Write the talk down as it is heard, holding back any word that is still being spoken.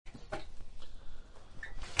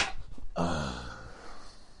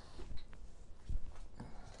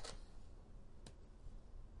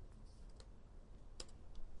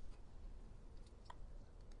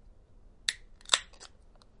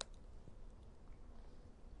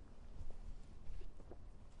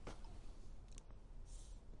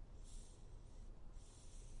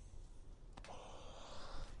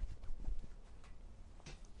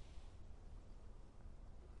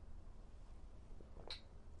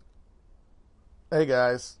Hey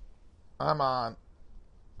guys, I'm on.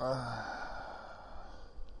 I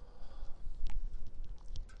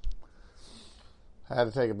had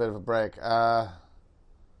to take a bit of a break.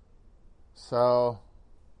 So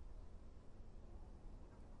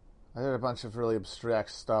I did a bunch of really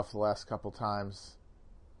abstract stuff the last couple times,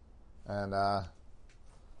 and I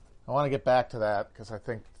want to get back to that because I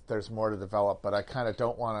think there's more to develop. But I kind of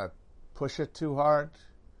don't want to push it too hard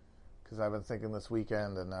because I've been thinking this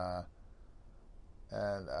weekend, and I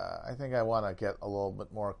think I want to get a little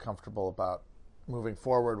bit more comfortable about moving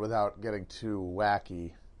forward without getting too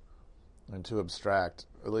wacky and too abstract.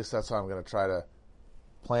 At least that's how I'm going to try to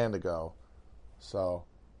plan to go. So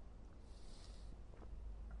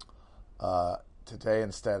today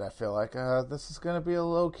instead I feel like this is going to be a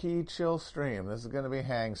low-key chill stream. This is going to be a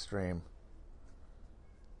hang stream.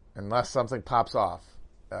 Unless something pops off.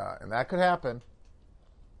 And that could happen.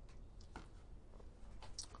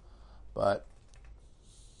 But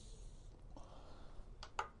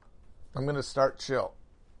I'm going to start chill.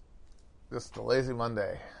 Just the Lazy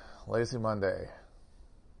Monday. Lazy Monday.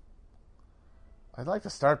 I'd like to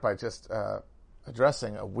start by just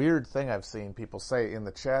addressing a weird thing I've seen people say in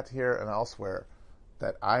the chat here and elsewhere,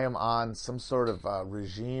 that I am on some sort of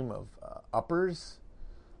regime of uppers,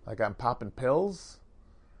 like I'm popping pills.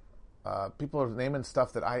 People are naming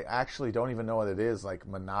stuff that I actually don't even know what it is, like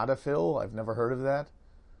Monadafil. I've never heard of that.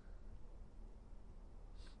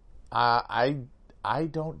 I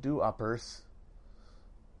don't do uppers.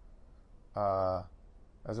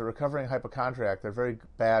 As a recovering hypochondriac, they're very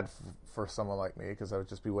bad for someone like me because I would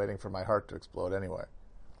just be waiting for my heart to explode anyway.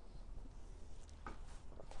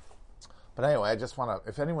 But anyway, I just want to,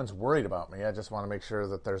 if anyone's worried about me, I just want to make sure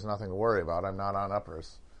that there's nothing to worry about. I'm not on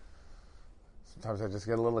uppers. Sometimes I just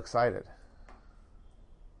get a little excited.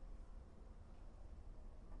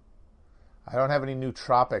 I don't have any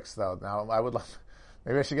nootropics though. Now I would love,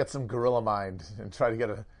 maybe I should get some Gorilla Mind and try to get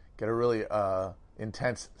a really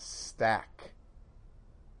intense stack.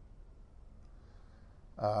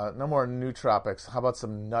 No more nootropics. How about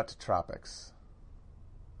some nut tropics?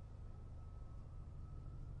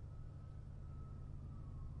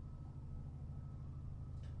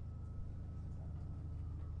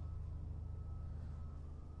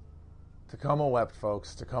 Tacoma wept,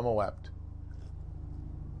 folks. Tacoma wept.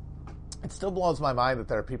 It still blows my mind that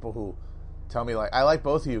there are people who tell me, like, I like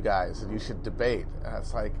both of you guys and you should debate. And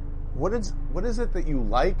it's like, what is it that you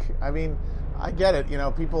like? I mean, I get it,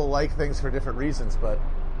 people like things for different reasons, but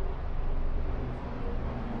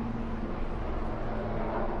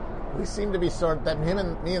we seem to be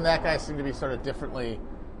me and that guy seem to be sort of differently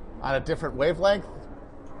on a different wavelength,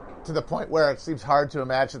 to the point where it seems hard to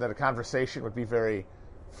imagine that a conversation would be very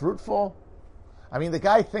fruitful. I mean, the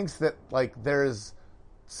guy thinks that, like, there's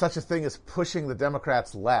such a thing as pushing the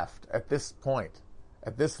Democrats left at this point,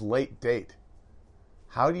 at this late date.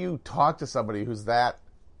 How do you talk to somebody who's that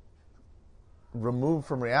removed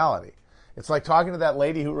from reality? It's like talking to that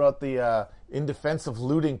lady who wrote the In Defense of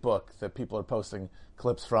Looting book that people are posting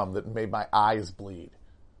clips from that made my eyes bleed.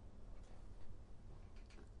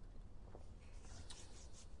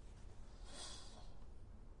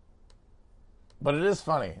 But it is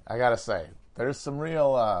funny, I gotta say. There's some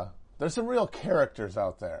real characters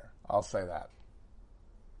out there. I'll say that.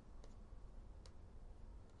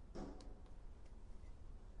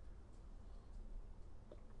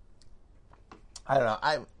 I don't know.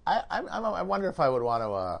 I wonder if I would want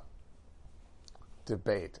to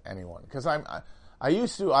debate anyone, because I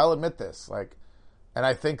used to. I'll admit this. Like, and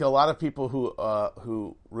I think a lot of people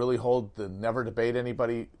who really hold the never debate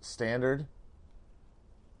anybody standard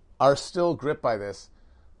are still gripped by this.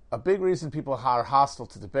 A big reason people are hostile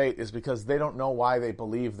to debate is because they don't know why they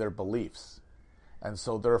believe their beliefs. And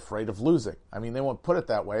so they're afraid of losing. I mean, they won't put it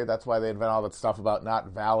that way. That's why they invent all that stuff about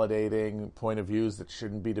not validating point of views that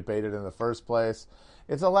shouldn't be debated in the first place.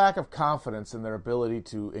 It's a lack of confidence in their ability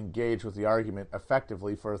to engage with the argument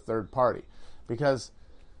effectively for a third party. Because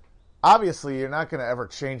obviously you're not going to ever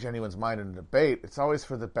change anyone's mind in a debate. It's always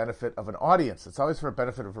for the benefit of an audience. It's always for the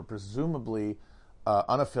benefit of a presumably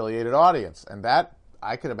unaffiliated audience. And that,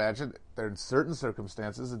 I can imagine, there in certain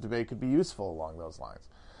circumstances, a debate could be useful along those lines.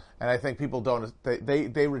 And I think people don't,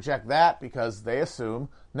 they reject that because they assume,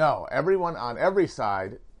 no, everyone on every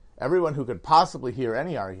side, everyone who could possibly hear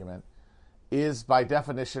any argument is by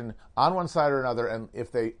definition on one side or another, and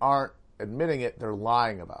if they aren't admitting it, they're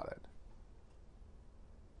lying about it.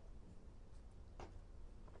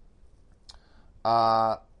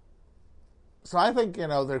 So I think,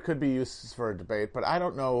 there could be uses for a debate, but I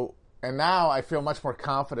don't know. And now I feel much more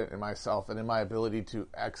confident in myself and in my ability to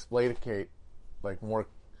explicate, like, more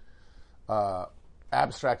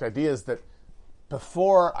abstract ideas that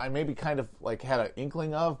before I maybe kind of like had an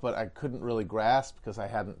inkling of, but I couldn't really grasp because I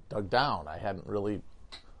hadn't dug down. I hadn't really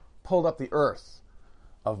pulled up the earth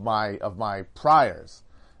of my priors.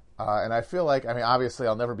 And I feel like, I mean, obviously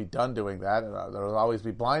I'll never be done doing that. And there will always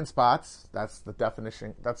be blind spots. That's the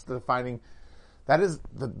definition. That's the defining. That is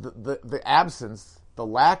the absence, the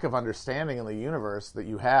lack of understanding in the universe that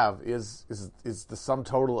you have is the sum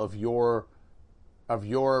total of your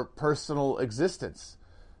personal existence,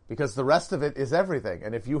 because the rest of it is everything.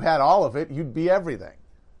 And if you had all of it, you'd be everything.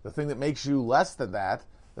 The thing that makes you less than that,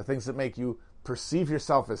 the things that make you perceive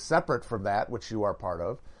yourself as separate from that which you are part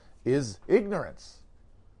of, is ignorance.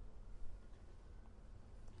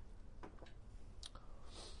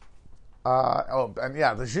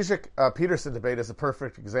 The Zizek-Peterson debate is a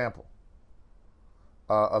perfect example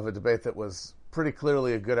of a debate that was pretty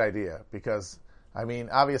clearly a good idea, because, I mean,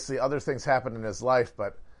 obviously other things happened in his life,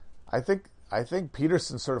 but I think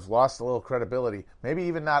Peterson sort of lost a little credibility, maybe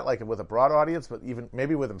even not like with a broad audience, but even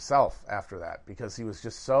maybe with himself after that, because he was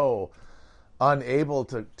just so unable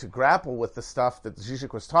to grapple with the stuff that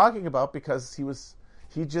Zizek was talking about, because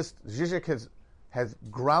Zizek has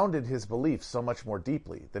grounded his beliefs so much more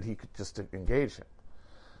deeply that he could just engage him.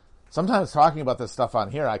 Sometimes talking about this stuff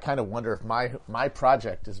on here, I kind of wonder if my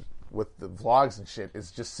project is with the vlogs and shit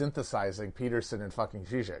is just synthesizing Peterson and fucking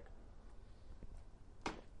Zizek.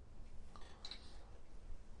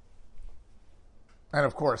 And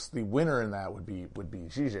of course, the winner in that would be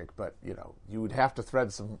Zizek, but you would have to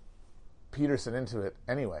thread some Peterson into it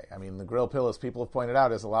anyway. I mean, the Grill Pill, as people have pointed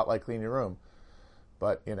out, is a lot like Clean Your Room,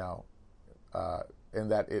 but in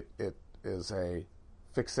that it is a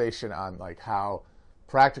fixation on like how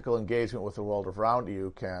practical engagement with the world around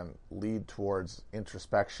you can lead towards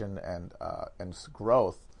introspection and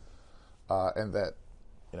growth, and that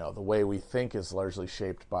the way we think is largely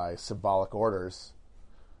shaped by symbolic orders.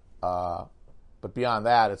 But beyond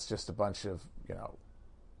that, it's just a bunch of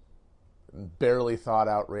barely thought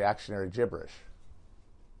out reactionary gibberish.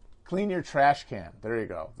 Clean your trash can. There you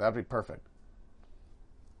go. That'd be perfect.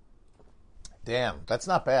 Damn, that's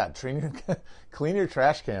not bad. Clean your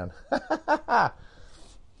trash can.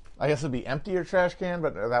 I guess it'd be empty your trash can,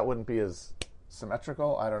 but that wouldn't be as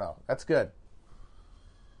symmetrical. I don't know. That's good.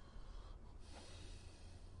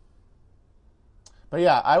 But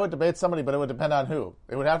yeah, I would debate somebody, but it would depend on who.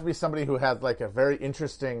 It would have to be somebody who had like a very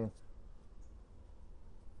interesting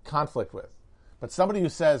conflict with. But somebody who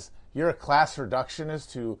says you're a class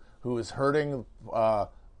reductionist who is hurting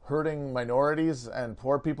minorities and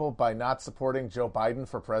poor people by not supporting Joe Biden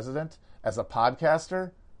for president as a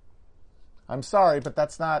podcaster, I'm sorry, but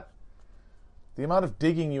that's not the amount of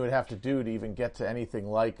digging you would have to do to even get to anything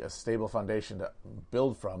like a stable foundation to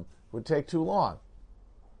build from would take too long.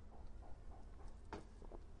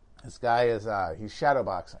 This guy is, he's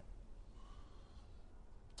shadowboxing.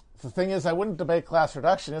 The thing is, I wouldn't debate class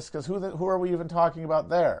reductionists because who are we even talking about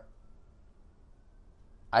there?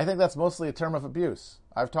 I think that's mostly a term of abuse.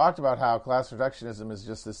 I've talked about how class reductionism is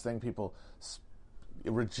just this thing people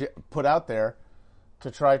put out there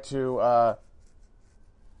to try to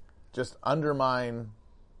just undermine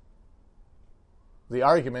the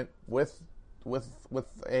argument with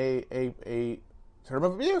a term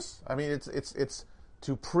of abuse. I mean, it's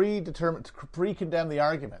to pre-condemn the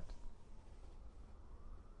argument.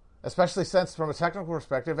 Especially since, from a technical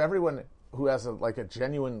perspective, everyone who has a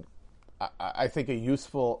genuine, I think, a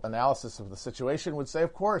useful analysis of the situation would say,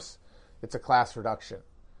 of course, it's a class reduction,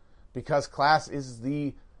 because class is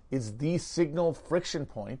the signal friction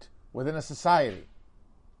point within a society.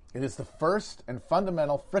 It is the first and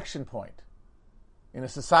fundamental friction point in a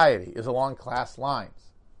society, is along class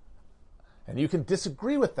lines. And you can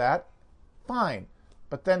disagree with that, fine,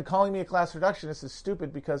 but then calling me a class reductionist is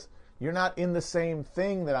stupid because you're not in the same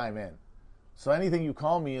thing that I'm in. So anything you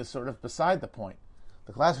call me is sort of beside the point.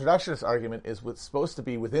 The class reductionist argument is what's supposed to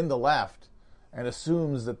be within the left and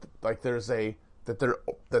assumes that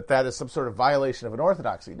that is some sort of violation of an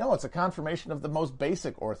orthodoxy. No, it's a confirmation of the most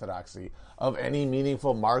basic orthodoxy of any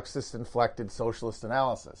meaningful Marxist-inflected socialist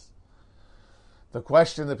analysis. The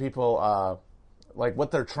question that people,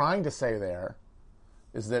 what they're trying to say there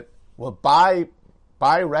is that, well, by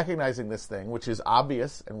recognizing this thing, which is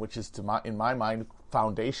obvious and which is, in my mind,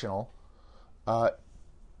 foundational,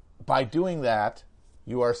 by doing that,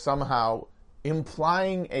 you are somehow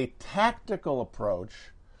implying a tactical approach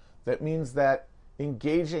that means that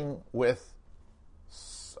engaging with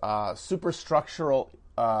superstructural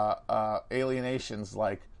alienations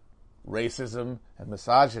like racism and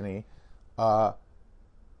misogyny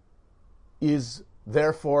is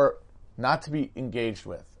therefore not to be engaged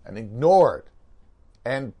with and ignored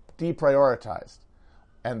and deprioritized,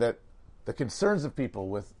 and that the concerns of people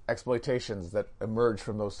with exploitations that emerge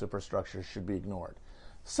from those superstructures should be ignored.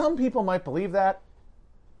 Some people might believe that,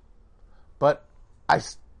 but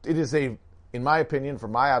it is in my opinion,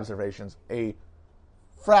 from my observations, a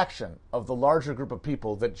fraction of the larger group of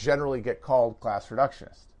people that generally get called class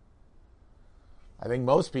reductionist. I think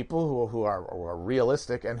most people who are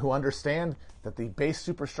realistic and who understand that the base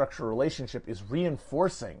superstructure relationship is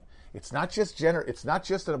reinforcing. It's not just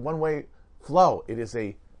a one-way flow. It is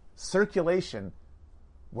a circulation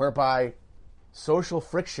whereby social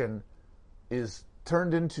friction is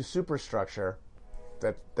turned into superstructure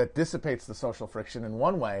that dissipates the social friction in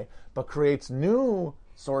one way, but creates new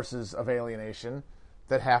sources of alienation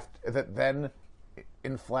that then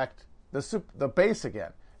inflect the base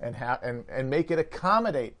again and make it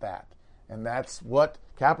accommodate that. And that's what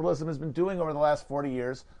capitalism has been doing over the last 40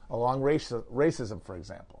 years along racism, for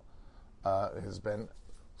example. It has been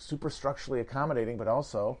superstructurally accommodating, but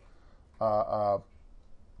also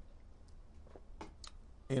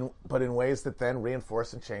in ways that then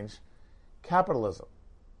reinforce and change capitalism.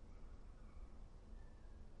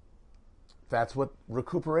 That's what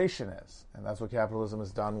recuperation is, and that's what capitalism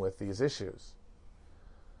has done with these issues.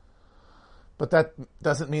 But that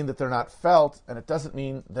doesn't mean that they're not felt, and it doesn't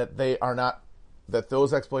mean that that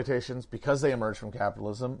those exploitations, because they emerge from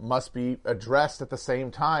capitalism, must be addressed at the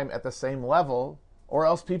same time, at the same level, or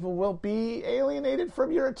else people will be alienated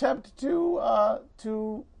from your attempt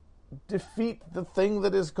to defeat the thing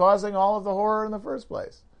that is causing all of the horror in the first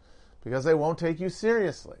place, because they won't take you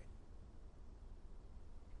seriously.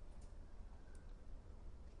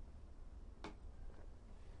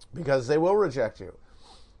 Because they will reject you.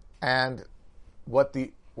 And what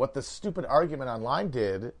the stupid argument online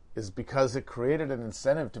did is, because it created an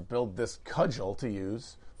incentive to build this cudgel to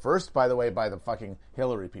use, first, by the way, by the fucking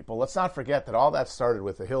Hillary people. Let's not forget that all that started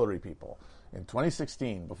with the Hillary people in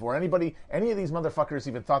 2016, before any of these motherfuckers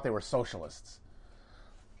even thought they were socialists.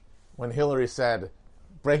 When Hillary said,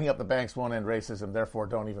 breaking up the banks won't end racism, therefore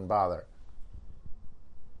don't even bother.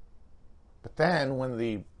 But then, when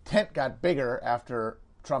the tent got bigger after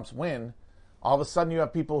Trump's win, all of a sudden you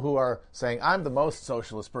have people who are saying, I'm the most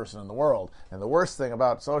socialist person in the world, and the worst thing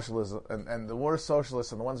about socialism, and the worst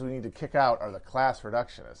socialists and the ones we need to kick out are the class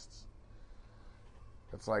reductionists.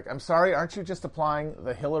 It's like, I'm sorry, aren't you just applying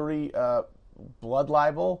the Hillary blood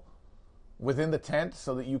libel within the tent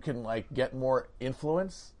so that you can get more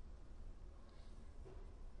influence?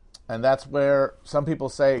 And that's where some people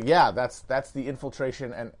say, yeah, that's the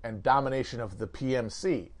infiltration and domination of the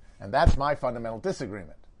PMC. And that's my fundamental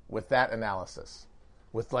disagreement with that analysis,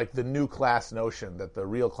 with the new class notion that the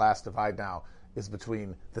real class divide now is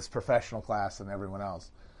between this professional class and everyone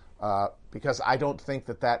else. Because I don't think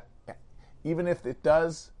that even if it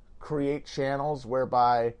does create channels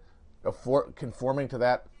whereby conforming to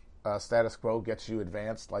that status quo gets you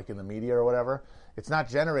advanced, like in the media or whatever, it's not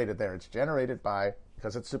generated there. It's generated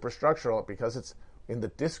because it's superstructural, because it's in the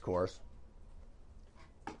discourse,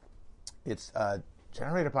 it's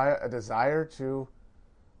generated by a desire to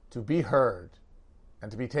be heard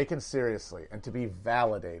and to be taken seriously and to be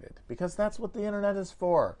validated, because that's what the internet is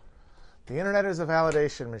for. The internet is a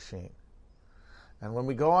validation machine. And when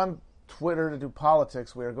we go on Twitter to do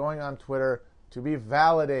politics, we are going on Twitter to be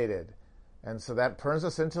validated. And so that turns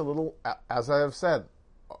us into little, as I have said,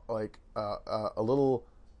 a little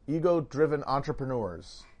ego-driven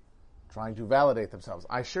entrepreneurs trying to validate themselves.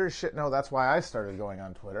 I sure as shit know that's why I started going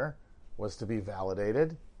on Twitter, was to be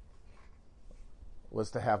validated,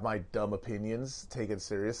 was to have my dumb opinions taken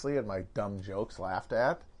seriously and my dumb jokes laughed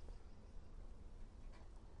at.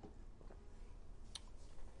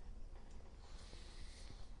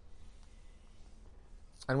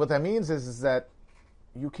 And what that means is that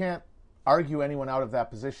you can't argue anyone out of that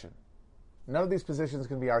position. None of these positions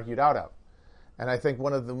can be argued out of. And I think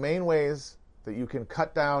one of the main ways that you can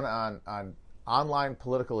cut down on online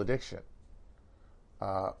political addiction,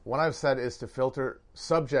 one I've said, is to filter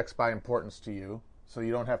subjects by importance to you, so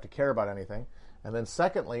you don't have to care about anything. And then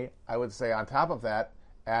secondly, I would say on top of that,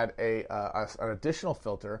 add an additional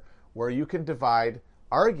filter where you can divide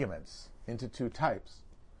arguments into two types.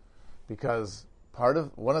 Because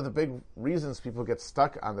one of the big reasons people get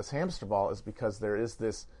stuck on this hamster ball is because there is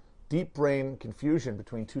this deep brain confusion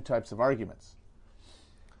between two types of arguments.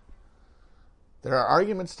 There are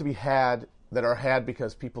arguments to be had that are had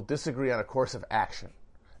because people disagree on a course of action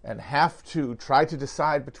and have to try to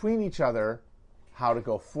decide between each other how to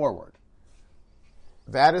go forward.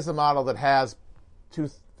 That is a model that has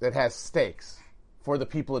stakes for the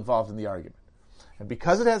people involved in the argument. And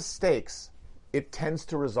because it has stakes, it tends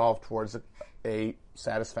to resolve towards a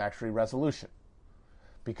satisfactory resolution.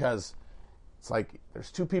 Because It's like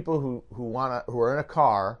there's two people who are in a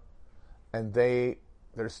car, and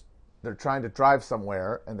they're trying to drive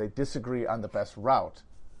somewhere, and they disagree on the best route.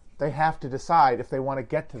 They have to decide if they want to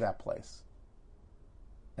get to that place.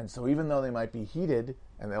 And so even though they might be heated,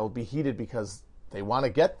 and they'll be heated because they want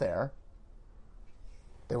to get there,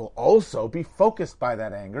 they will also be focused by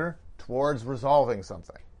that anger towards resolving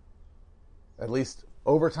something. At least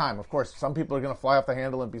over time. Of course, some people are going to fly off the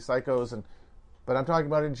handle and be psychos, but I'm talking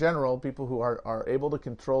about in general, people who are able to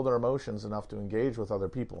control their emotions enough to engage with other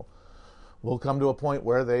people will come to a point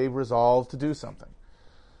where they resolve to do something.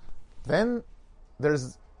 Then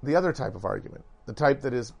there's the other type of argument, the type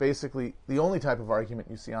that is basically the only type of argument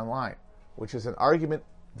you see online, which is an argument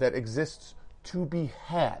that exists to be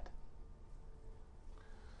had.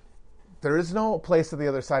 There is no place on the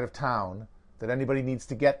other side of town that anybody needs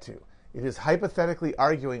to get to. It is hypothetically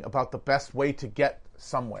arguing about the best way to get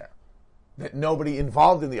somewhere that nobody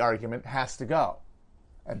involved in the argument has to go.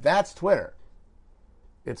 And that's Twitter.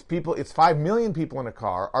 It's 5 million people in a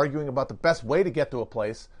car arguing about the best way to get to a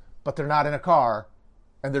place, but they're not in a car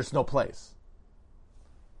and there's no place.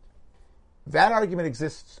 That argument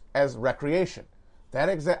exists as recreation.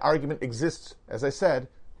 That argument exists, as I said,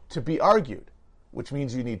 to be argued, which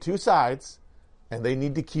means you need two sides and they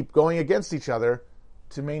need to keep going against each other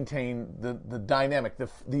to maintain the dynamic,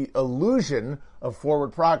 the illusion of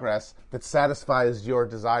forward progress that satisfies your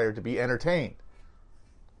desire to be entertained.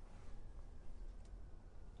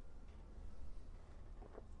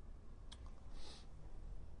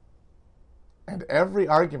 And every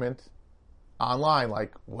argument online,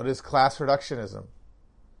 like what is class reductionism,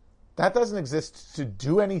 that doesn't exist to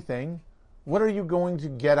do anything. What are you going to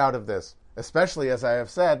get out of this? Especially, as I have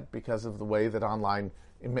said, because of the way that online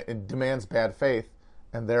demands bad faith,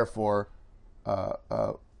 and therefore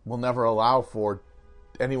will never allow for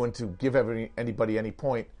anyone to give anybody any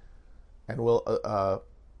point, and will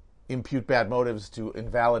impute bad motives to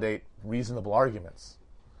invalidate reasonable arguments.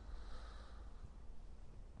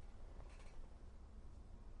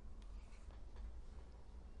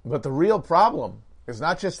 But the real problem is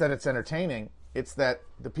not just that it's entertaining, it's that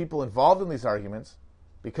the people involved in these arguments,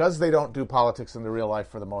 because they don't do politics in the real life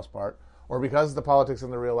for the most part, or because the politics in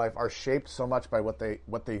the real life are shaped so much by what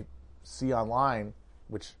they see online,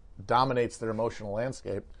 which dominates their emotional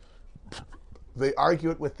landscape, they argue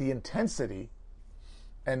it with the intensity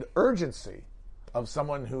and urgency of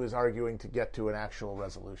someone who is arguing to get to an actual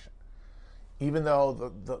resolution. Even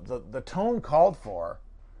though the tone called for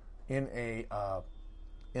in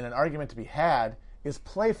an argument to be had is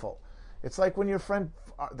playful. It's like when your friend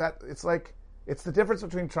it's the difference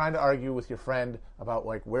between trying to argue with your friend about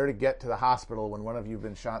like where to get to the hospital when one of you've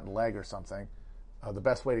been shot in the leg or something, the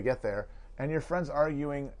best way to get there, and your friend's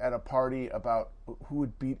arguing at a party about who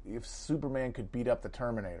would if Superman could beat up the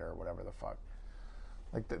Terminator or whatever the fuck.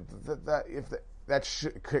 Like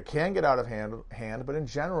that can get out of hand, but in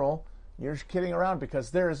general, you're kidding around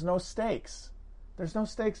because there is no stakes. There's no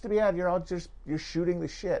stakes to be had. You're shooting the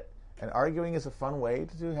shit. And arguing is a fun way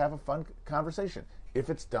to have a fun conversation if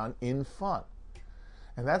it's done in fun.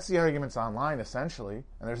 And that's the arguments online, essentially.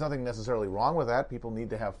 And there's nothing necessarily wrong with that. People need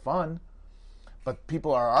to have fun. But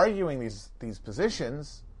people are arguing these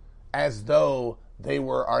positions as though they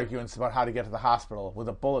were arguments about how to get to the hospital with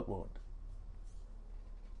a bullet wound.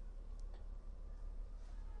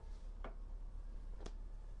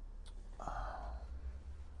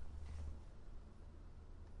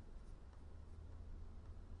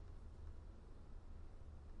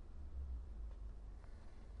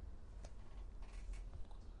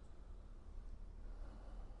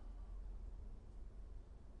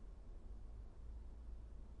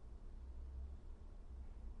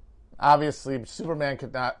 Obviously, Superman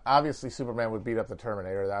would beat up the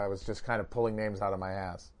Terminator. That I was just kind of pulling names out of my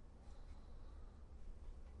ass.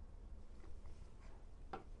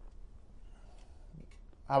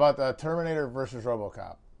 How about the Terminator versus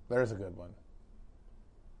RoboCop? There's a good one.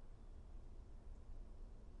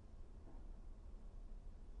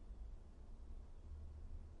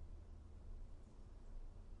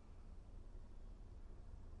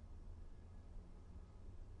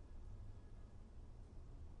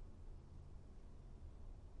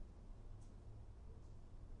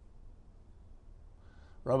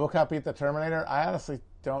 RoboCop beat the Terminator? I honestly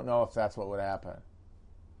don't know if that's what would happen.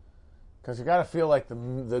 Because you got to feel like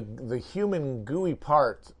the human gooey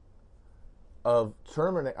part of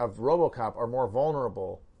RoboCop are more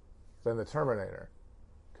vulnerable than the Terminator,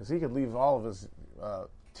 because he could leave all of his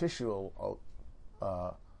tissue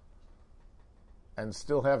and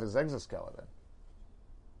still have his exoskeleton.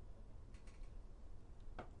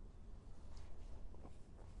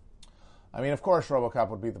 I mean, of course RoboCop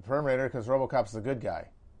would beat the Terminator because RoboCop's the good guy.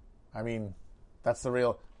 I mean, that's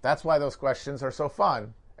why those questions are so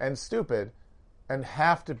fun and stupid and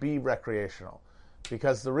have to be recreational.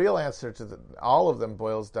 Because the real answer to all of them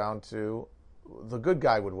boils down to the good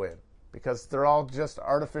guy would win. Because they're all just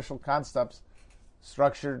artificial concepts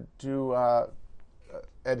structured to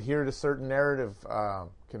adhere to certain narrative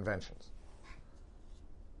conventions.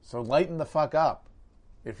 So lighten the fuck up.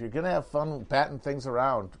 If you're going to have fun batting things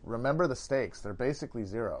around, remember the stakes. They're basically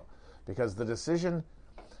zero. Because the decision,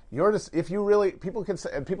 if you really, people can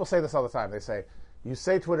say, and people say this all the time, they say, you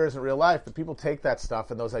say Twitter isn't real life, but people take that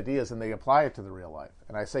stuff and those ideas and they apply it to the real life.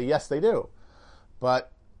 And I say, yes, they do.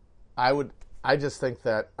 But I just think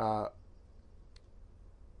that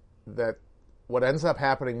that what ends up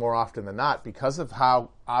happening more often than not, because of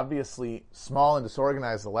how obviously small and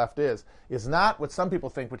disorganized the left is not what some people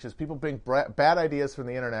think, which is people bring bad ideas from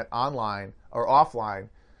the internet online or offline,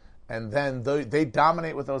 and then they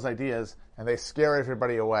dominate with those ideas and they scare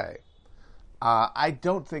everybody away. I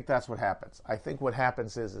don't think that's what happens. I think what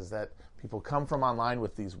happens is that people come from online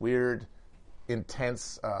with these weird,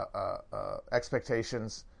 intense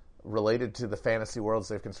expectations related to the fantasy worlds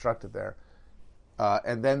they've constructed there,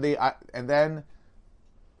 and then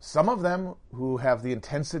some of them who have the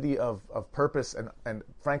intensity of purpose and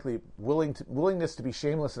frankly willingness to be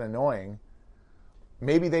shameless and annoying,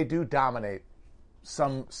 maybe they do dominate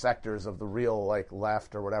some sectors of the real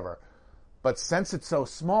left or whatever. But since it's so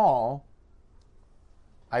small,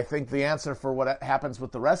 I think the answer for what happens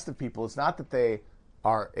with the rest of people is not that they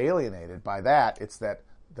are alienated by that. It's that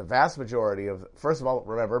the vast majority of, first of all,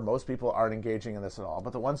 remember, most people aren't engaging in this at all,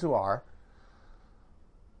 but the ones who are,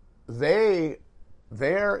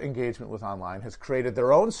 their engagement with online has created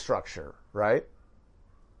their own structure, right?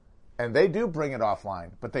 And they do bring it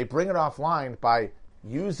offline, but they bring it offline by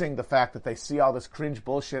using the fact that they see all this cringe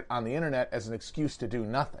bullshit on the internet as an excuse to do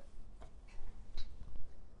nothing.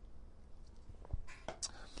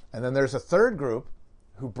 And then there's a third group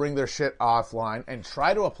who bring their shit offline and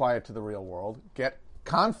try to apply it to the real world, get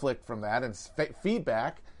conflict from that and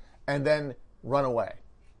feedback, and then run away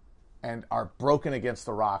and are broken against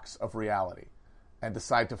the rocks of reality and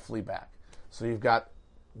decide to flee back. So you've got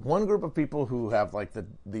one group of people who have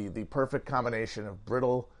the perfect combination of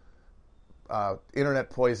brittle internet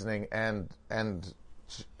poisoning and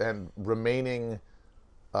remaining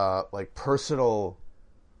personal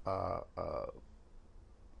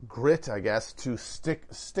grit, I guess, to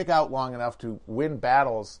stick out long enough to win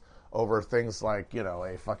battles over things like,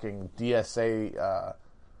 a fucking DSA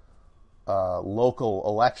local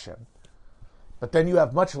election. But then you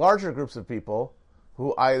have much larger groups of people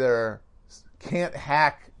who either can't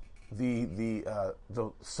hack the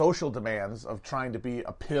social demands of trying to be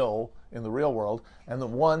a pill in the real world, and the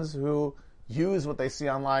ones who use what they see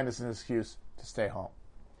online as an excuse to stay home.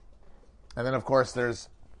 And then, of course, there's,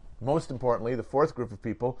 most importantly, the fourth group of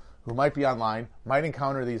people who might be online, might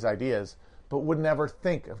encounter these ideas, but would never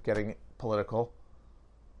think of getting political,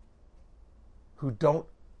 who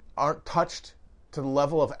aren't touched to the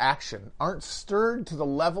level of action, aren't stirred to the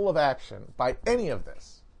level of action by any of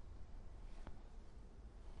this.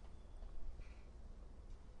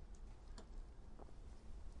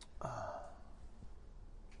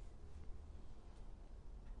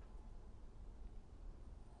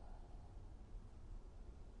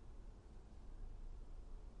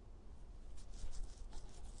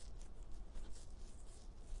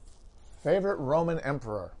 Favorite Roman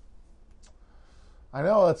emperor? I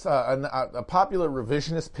know it's a popular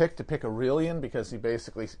revisionist pick to pick Aurelian because he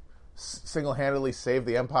basically single-handedly saved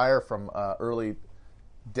the empire from early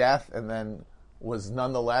death and then was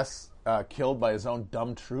nonetheless killed by his own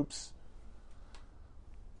dumb troops.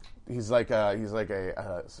 He's like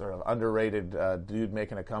a sort of underrated dude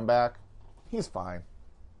making a comeback. He's fine.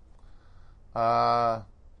 I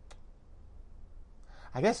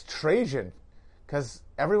guess Trajan, because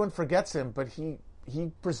everyone forgets him, but he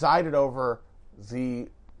presided over the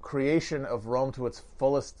creation of Rome to its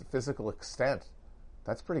fullest physical extent.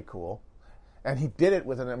 That's pretty cool. And he did it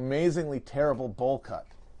with an amazingly terrible bowl cut.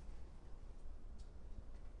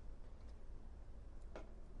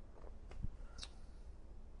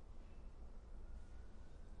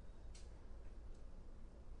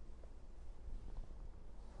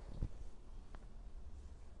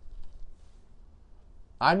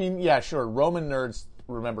 I mean, yeah, sure, Roman nerds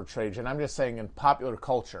remember Trajan. I'm just saying in popular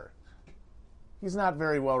culture, he's not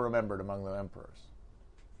very well remembered among the emperors.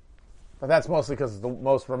 But that's mostly because the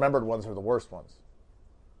most remembered ones are the worst ones.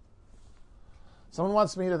 Someone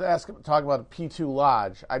wants me to talk about P2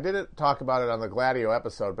 Lodge. I didn't talk about it on the Gladio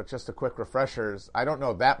episode, but just a quick refreshers. I don't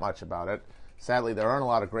know that much about it. Sadly, there aren't a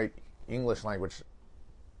lot of great English language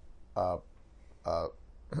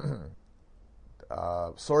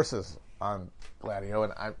sources on Gladio,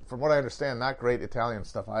 and from what I understand, not great Italian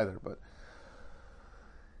stuff either, but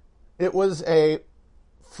it was a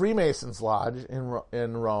Freemasons lodge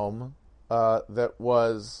in Rome that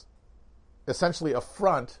was essentially a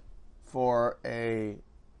front for a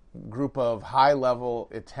group of high-level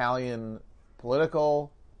Italian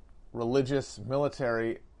political, religious,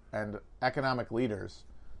 military, and economic leaders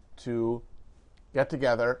to get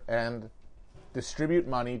together and distribute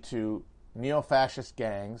money to neo-fascist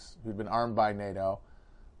gangs who'd been armed by NATO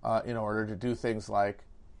in order to do things like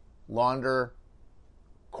launder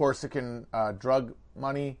Corsican drug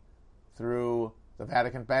money through the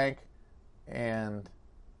Vatican Bank and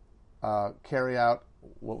carry out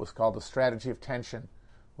what was called the Strategy of Tension,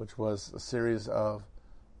 which was a series of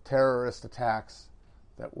terrorist attacks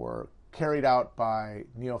that were carried out by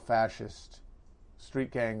neo-fascist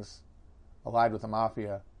street gangs allied with the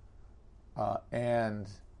mafia and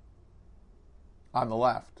on the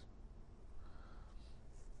left.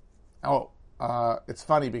 It's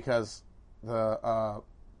funny because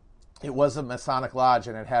it was a Masonic lodge,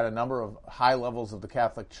 and it had a number of high levels of the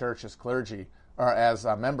Catholic Church as clergy or as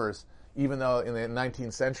members, even though in the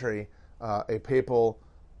 19th century a papal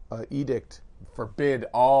edict forbid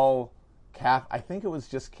all I think it was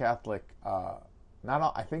just Catholic, not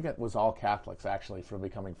all, I think it was all Catholics actually from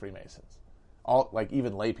becoming Freemasons. All, like,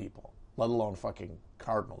 even lay people, let alone fucking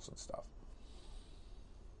cardinals and stuff.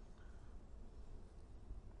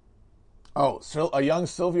 Oh, so a young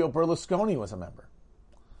Silvio Berlusconi was a member.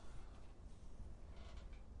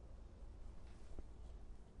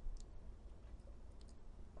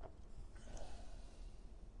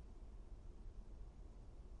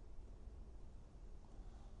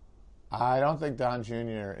 I don't think Don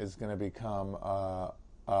Jr. is going to become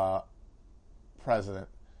president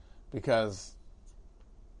because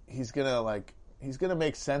he's going to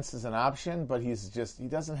make sense as an option, but he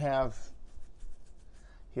doesn't have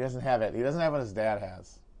it. He doesn't have what his dad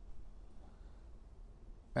has.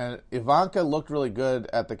 And Ivanka looked really good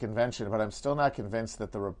at the convention, but I'm still not convinced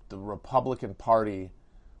that the Republican Party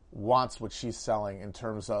wants what she's selling in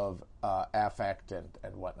terms of affect and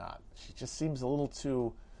whatnot. She just seems a little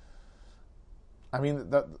too... I mean,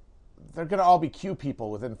 they're going to all be Q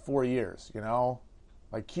people within 4 years, you know?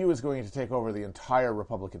 Like, Q is going to take over the entire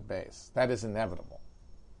Republican base. That is inevitable.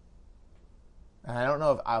 And I don't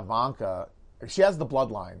know if Ivanka... She has the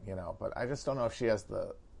bloodline, you know, but I just don't know if she has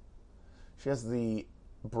the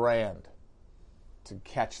brand to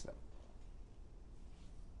catch them.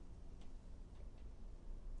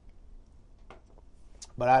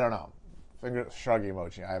 But I don't know. Finger shrug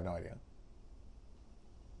emoji. I have no idea.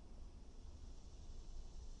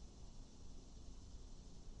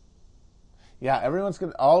 Yeah,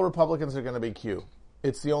 all Republicans are gonna be Q.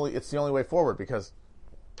 It's the only way forward because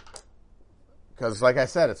like I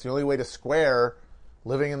said, it's the only way to square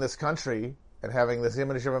living in this country and having this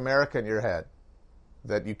image of America in your head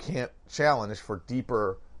that you can't challenge for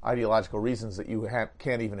deeper ideological reasons that you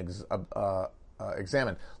can't even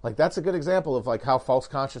examine. Like, that's a good example of like how false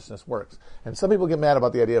consciousness works. And some people get mad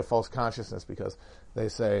about the idea of false consciousness because they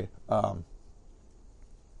say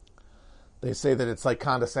that it's like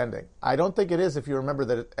condescending. I don't think it is if you remember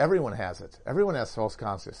that everyone has it. Everyone has false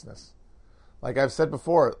consciousness. Like I've said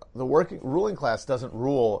before, the ruling class doesn't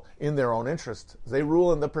rule in their own interest. They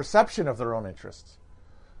rule in the perception of their own interests,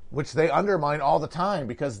 which they undermine all the time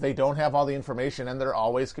because they don't have all the information and they're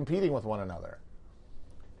always competing with one another.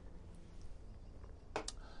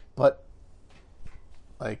 But,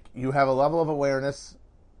 like, you have a level of awareness,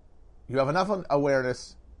 you have enough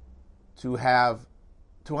awareness to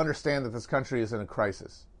understand that this country is in a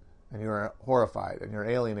crisis, and you're horrified, and you're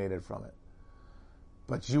alienated from it.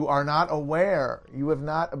 But you are not aware, you have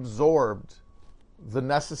not absorbed the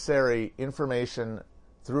necessary information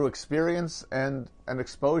through experience and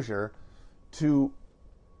exposure to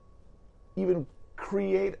even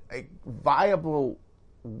create a viable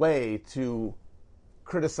way to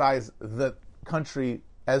criticize the country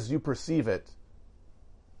as you perceive it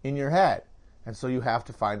in your head. And so you have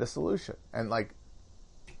to find a solution. And, like,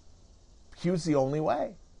 Q's the only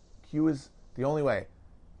way. Q is the only way.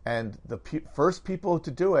 And the first people to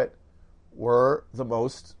do it were the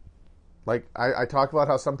most, like, I talk about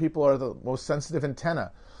how some people are the most sensitive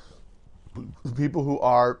antenna. People who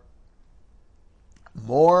are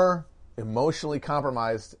more emotionally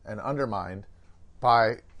compromised and undermined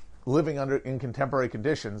by living in contemporary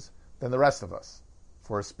conditions than the rest of us,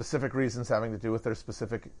 for specific reasons having to do with their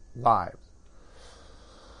specific lives.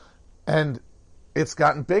 And it's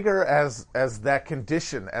gotten bigger as that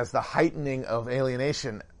condition, as the heightening of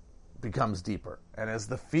alienation becomes deeper, and as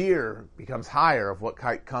the fear becomes higher of what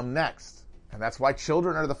might come next. And that's why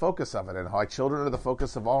children are the focus of it, and why children are the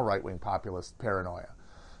focus of all right-wing populist paranoia.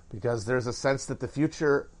 Because there's a sense that the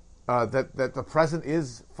future, that the present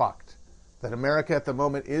is fucked, that America at the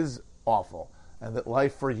moment is awful, and that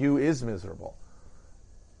life for you is miserable.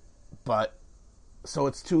 But, so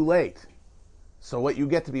it's too late. So what you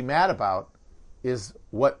get to be mad about is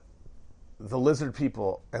what the lizard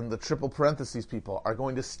people and the triple parentheses people are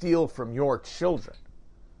going to steal from your children,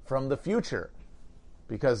 from the future,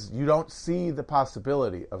 because you don't see the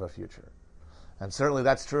possibility of a future. And certainly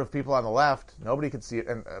that's true of people on the left. Nobody can see it.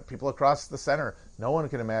 And people across the center, no one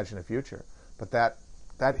can imagine a future. But that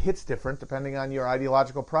hits different depending on your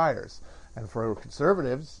ideological priors. And for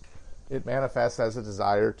conservatives, it manifests as a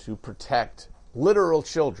desire to protect literal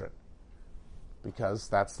children, because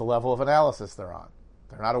that's the level of analysis they're on.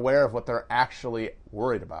 They're not aware of what they're actually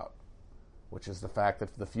worried about, which is the fact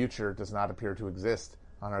that the future does not appear to exist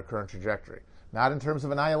on our current trajectory. Not in terms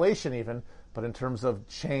of annihilation even, but in terms of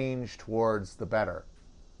change towards the better.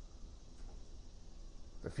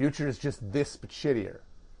 The future is just this, but shittier.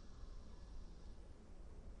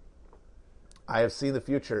 I have seen the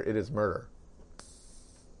future. It is murder.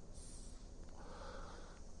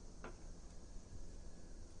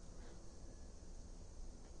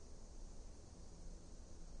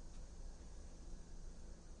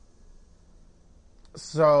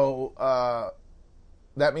 So,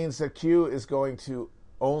 that means that Q is going to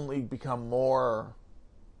only become more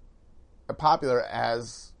popular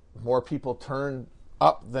as more people turn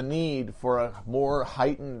up the need for a more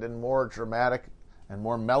heightened and more dramatic and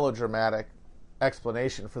more melodramatic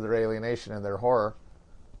explanation for their alienation and their horror.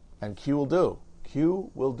 And Q will do.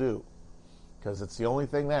 Q will do. Because it's the only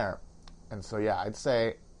thing there. And so, yeah,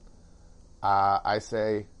 I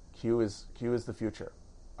say Q is the future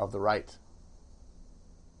of the right.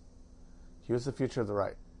 Q is the future of the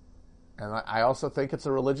right. And I also think it's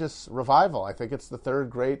a religious revival. I think it's the third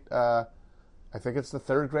great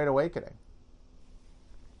awakening.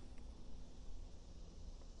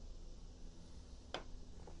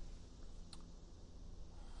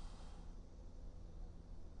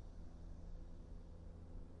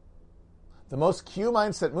 The most Q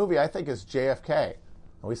mindset movie, I think, is JFK. And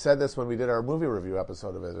we said this when we did our movie review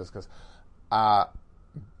episode of it, is because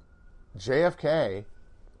JFK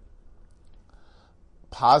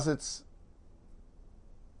posits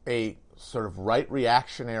a sort of right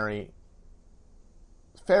reactionary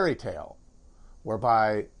fairy tale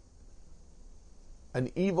whereby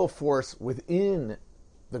an evil force within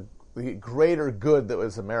the greater good that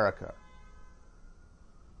was America,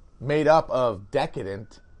 made up of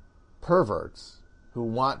decadent perverts who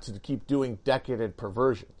want to keep doing decadent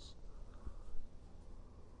perversions,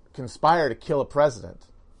 conspire to kill a president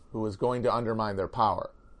who was going to undermine their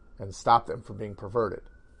power and stop them from being perverted.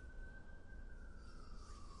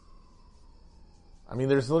 I mean,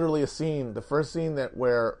 there's literally a scene, the first scene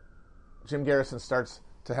where Jim Garrison starts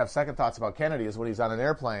to have second thoughts about Kennedy is when he's on an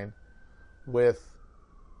airplane with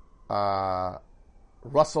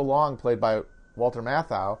Russell Long, played by Walter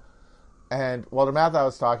Matthau, and Walter Matthau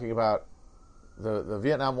is talking about the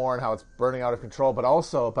Vietnam War and how it's burning out of control, but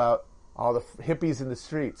also about all the hippies in the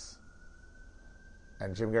streets.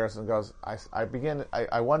 And Jim Garrison goes,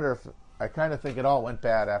 I wonder if, I kind of think it all went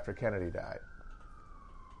bad after Kennedy died.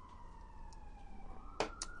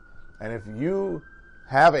 And if you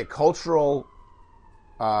have a cultural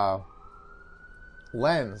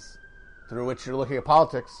lens through which you're looking at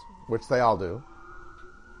politics, which they all do,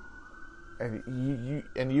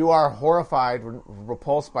 and you are horrified,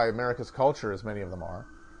 repulsed by America's culture, as many of them are,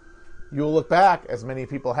 you will look back, as many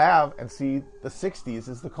people have, and see the 60s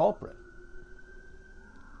as the culprit.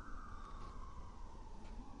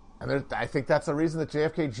 And I think that's the reason that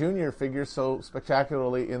JFK Jr. figures so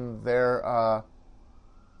spectacularly in their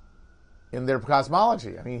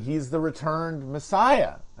cosmology. I mean, he's the returned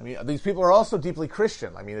Messiah. I mean, these people are also deeply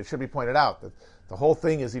Christian. I mean, it should be pointed out that the whole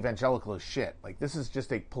thing is evangelical as shit. Like, this is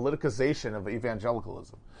just a politicization of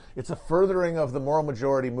evangelicalism. It's a furthering of the moral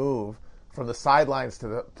majority move from the sidelines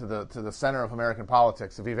to the center of American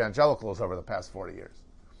politics of evangelicals over the past 40 years.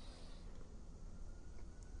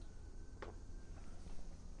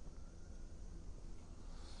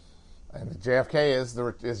 And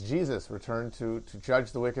JFK is Jesus returned to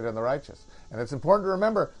judge the wicked and the righteous. And it's important to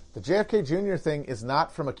remember the JFK Jr. thing is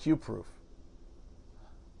not from a Q proof.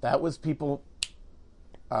 That was people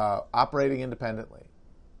operating independently.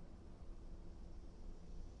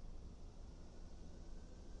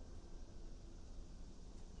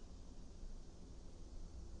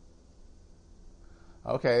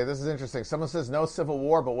 Okay, this is interesting. Someone says no civil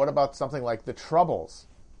war, but what about something like the Troubles?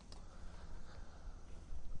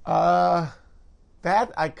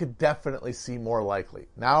 That I could definitely see more likely.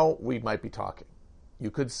 Now we might be talking.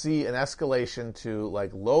 You could see an escalation to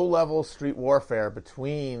like low-level street warfare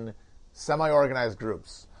between semi-organized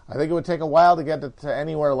groups. I think it would take a while to get to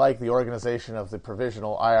anywhere like the organization of the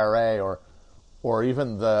Provisional IRA or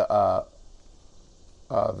even the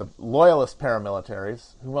loyalist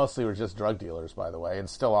paramilitaries, who mostly were just drug dealers, by the way, and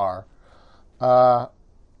still are.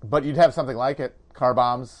 But you'd have something like it, car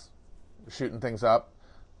bombs, shooting things up.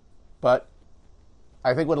 But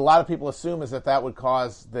I think what a lot of people assume is that would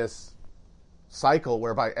cause this cycle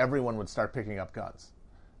whereby everyone would start picking up guns.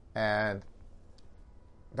 And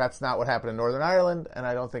that's not what happened in Northern Ireland, and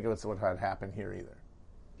I don't think it was what had happened here either.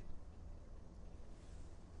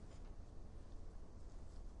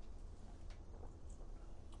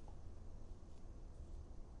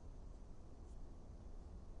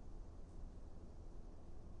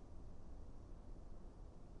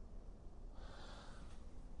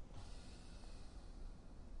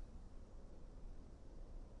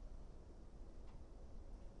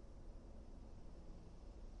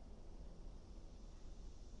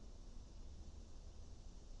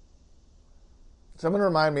 Someone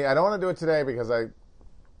remind me. I don't want to do it today because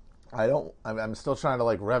I'm still trying to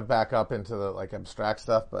like rev back up into the like abstract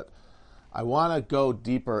stuff, but I want to go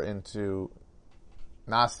deeper into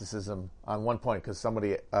Gnosticism on one point because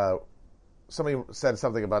somebody said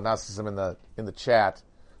something about Gnosticism in the chat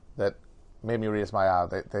that made me raise my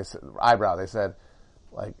eyebrow. They said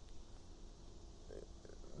like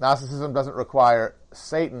Gnosticism doesn't require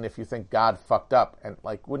Satan if you think God fucked up, and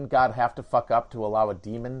like wouldn't God have to fuck up to allow a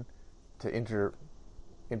demon to interact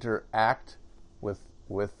with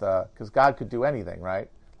because God could do anything, right?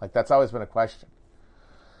 Like that's always been a question.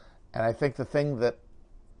 And I think the thing that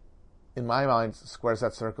in my mind squares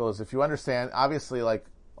that circle is if you understand, obviously like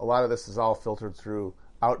a lot of this is all filtered through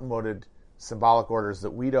outmoded symbolic orders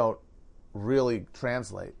that we don't really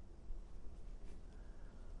translate.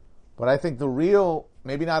 But I think the real,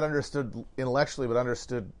 maybe not understood intellectually, but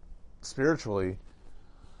understood spiritually,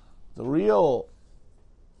 the real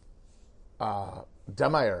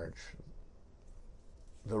demiurge,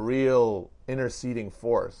 the real interceding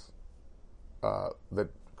force that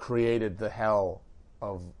created the hell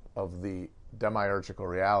of the demiurgical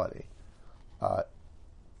reality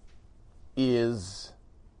is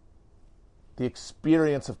the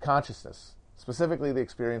experience of consciousness, specifically the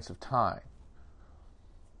experience of time.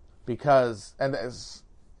 Because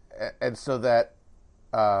so that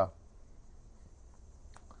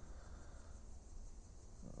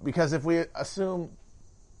because if we assume,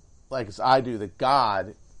 like as I do, that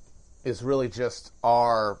God is really just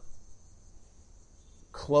our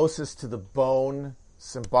closest to the bone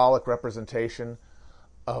symbolic representation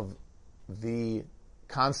of the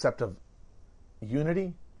concept of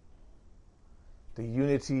unity, the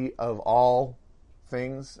unity of all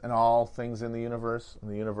things and all things in the universe, and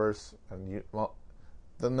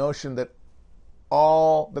the notion that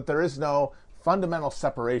there is no fundamental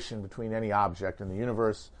separation between any object in the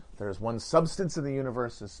universe. There is one substance in the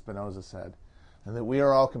universe, as Spinoza said, and that we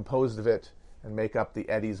are all composed of it and make up the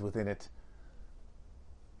eddies within it.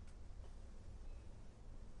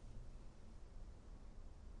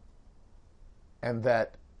 And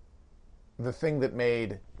that the thing that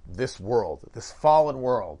made this world, this fallen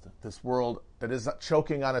world, this world that is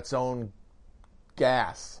choking on its own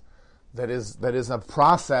gas, that is a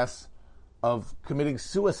process of committing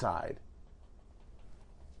suicide,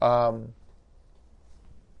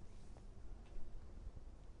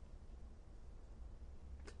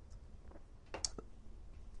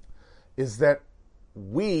 is that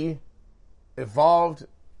we evolved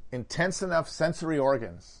intense enough sensory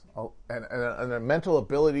organs and a mental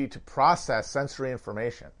ability to process sensory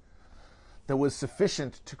information that was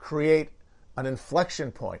sufficient to create an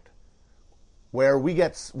inflection point where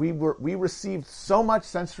we received so much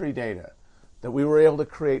sensory data that we were able to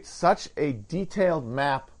create such a detailed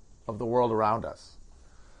map of the world around us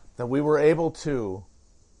that we were able to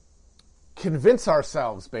convince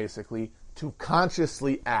ourselves, basically, to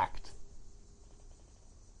consciously act.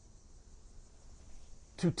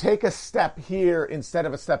 To take a step here instead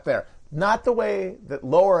of a step there. Not the way that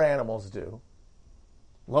lower animals do.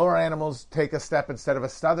 Lower animals take a step instead of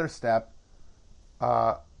another step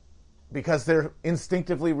because they're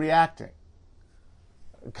instinctively reacting.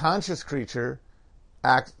 A conscious creature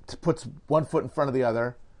puts one foot in front of the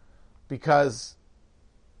other because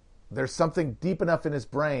there's something deep enough in his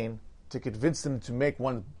brain to convince him to make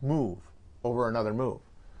one move over another move.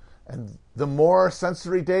 And the more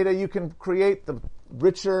sensory data you can create, the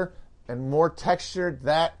richer and more textured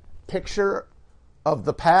that picture of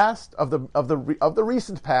the past, of the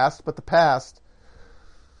recent past, but the past,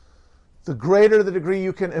 the greater the degree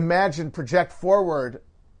you can imagine, project forward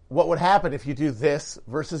what would happen if you do this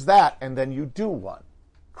versus that, and then you do one,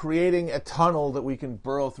 creating a tunnel that we can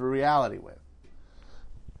burrow through reality with.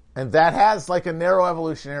 And that has like a narrow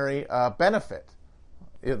evolutionary benefit.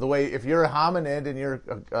 The way, if you're a hominid and you're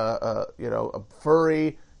a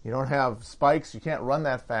furry, you don't have spikes, you can't run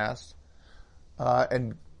that fast,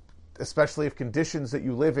 and especially if conditions that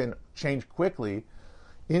you live in change quickly,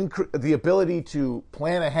 the ability to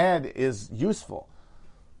plan ahead is useful.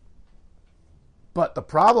 But the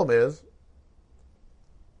problem is,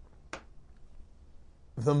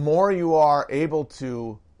 the more you are able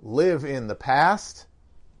to live in the past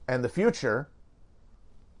and the future,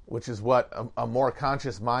 which is what a more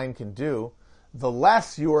conscious mind can do, the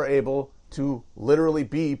less you are able to literally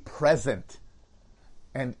be present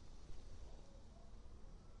and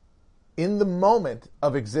in the moment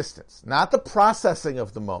of existence. Not the processing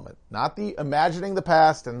of the moment, not the imagining the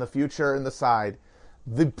past and the future and the side,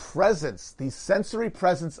 the presence, the sensory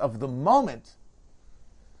presence of the moment.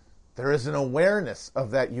 There is an awareness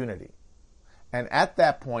of that unity. And at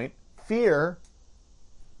that point, fear,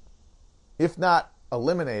 if not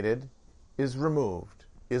eliminated, is removed,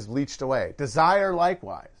 is bleached away. Desire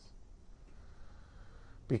likewise.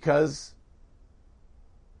 Because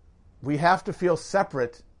we have to feel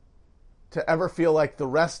separate to ever feel like the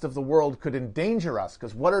rest of the world could endanger us.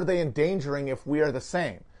 Because what are they endangering if we are the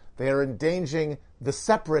same? They are endangering the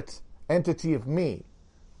separate entity of me.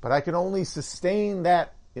 But I can only sustain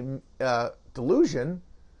that delusion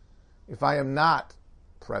if I am not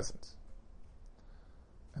present.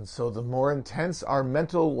 And so the more intense our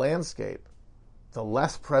mental landscape, the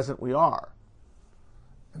less present we are.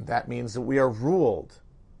 And that means that we are ruled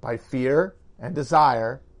by fear and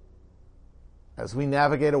desire as we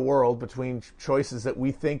navigate a world between choices that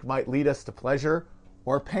we think might lead us to pleasure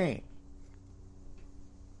or pain.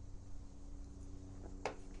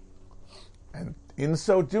 And in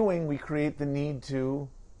so doing, we create the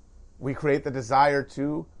desire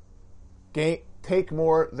to take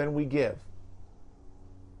more than we give.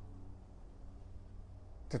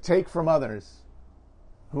 To take from others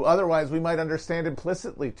who otherwise we might understand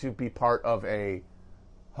implicitly to be part of a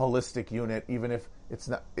holistic unit, even if it's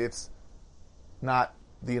not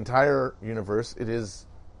the entire universe. It is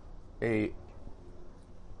a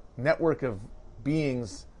network of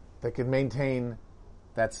beings that can maintain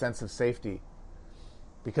that sense of safety.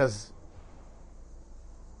 Because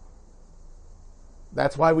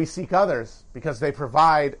that's why we seek others, because they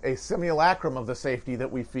provide a simulacrum of the safety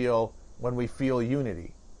that we feel when we feel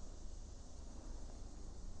unity.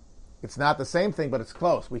 It's not the same thing, but it's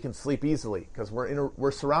close. We can sleep easily because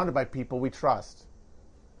we're surrounded by people we trust.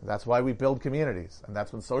 That's why we build communities, and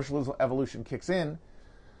that's when social evolution kicks in,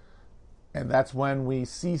 and that's when we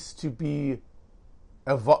cease to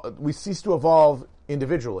evolve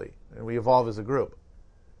individually, and we evolve as a group.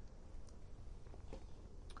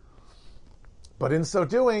 But in so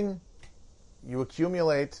doing, you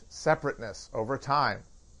accumulate separateness over time,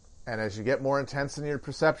 and as you get more intense in your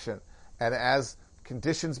perception, and as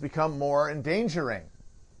conditions become more endangering,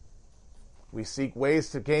 we seek ways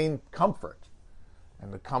to gain comfort.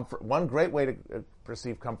 And one great way to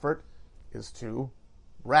perceive comfort is to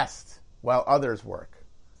rest while others work,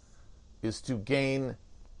 is to gain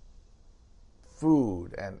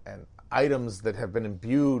food and items that have been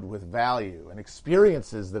imbued with value and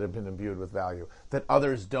experiences that have been imbued with value that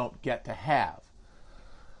others don't get to have.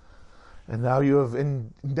 And now you have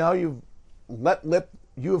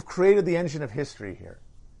created the engine of history here.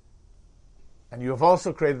 And you have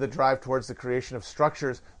also created the drive towards the creation of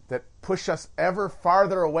structures that push us ever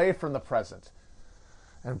farther away from the present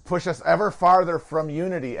and push us ever farther from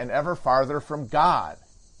unity and ever farther from God.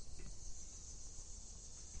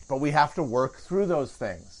 But we have to work through those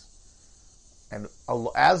things. And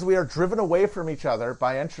as we are driven away from each other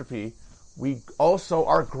by entropy, we also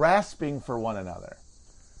are grasping for one another.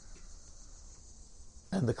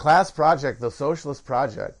 And the class project, the socialist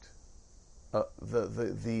project,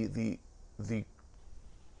 the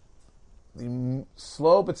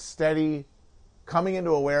slow but steady coming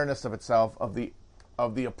into awareness of itself of the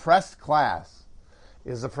oppressed class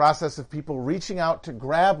is the process of people reaching out to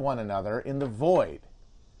grab one another in the void.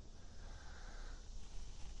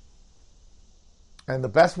 And the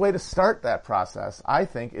best way to start that process, I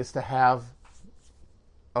think, is to have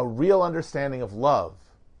a real understanding of love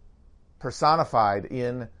personified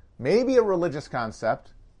in maybe a religious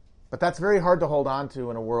concept, but that's very hard to hold on to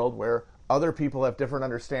in a world where other people have different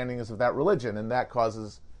understandings of that religion, and that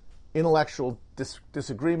causes intellectual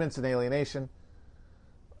disagreements and alienation.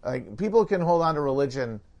 Like, people can hold on to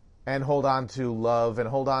religion and hold on to love and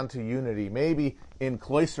hold on to unity, maybe in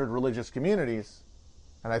cloistered religious communities,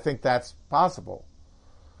 and I think that's possible.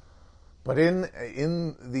 But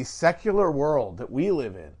in the secular world that we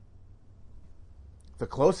live in, the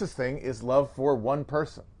closest thing is love for one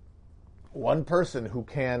person who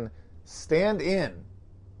can stand in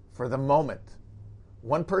for the moment,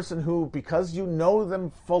 one person who, because you know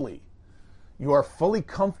them fully, you are fully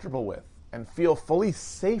comfortable with and feel fully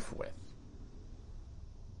safe with.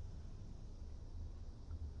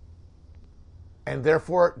 And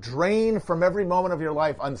therefore drain from every moment of your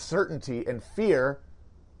life uncertainty and fear,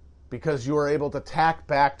 because you are able to tack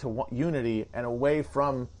back to unity and away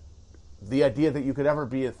from the idea that you could ever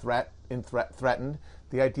be threatened,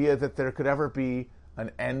 the idea that there could ever be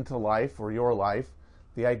an end to life or your life,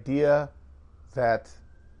 the idea that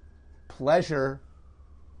pleasure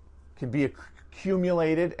can be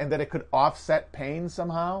accumulated and that it could offset pain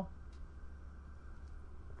somehow.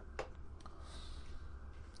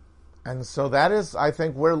 And so that is, I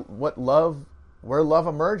think, where love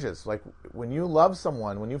emerges. Like when you love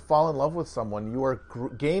someone, when you fall in love with someone, you are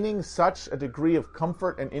gaining such a degree of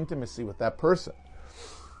comfort and intimacy with that person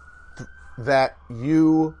that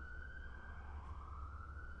you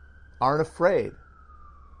aren't afraid.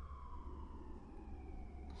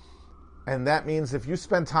 And that means if you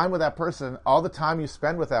spend time with that person, all the time you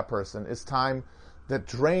spend with that person is time that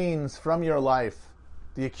drains from your life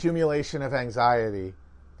the accumulation of anxiety,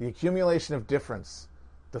 the accumulation of difference,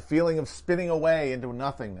 the feeling of spinning away into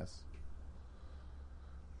nothingness.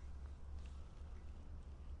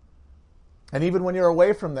 And even when you're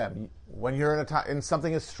away from them, when you're in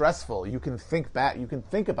something as stressful, you can think back, you can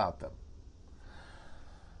think about them.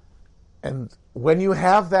 And when you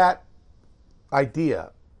have that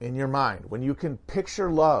idea in your mind, when you can picture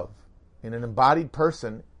love in an embodied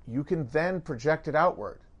person, you can then project it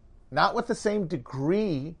outward. Not with the same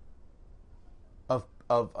degree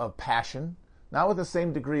of passion, not with the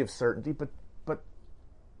same degree of certainty, but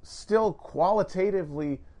still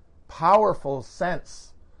qualitatively powerful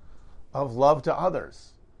sense of love to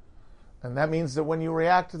others. And that means that when you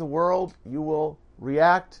react to the world, you will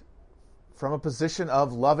react from a position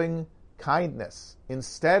of loving kindness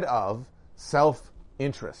instead of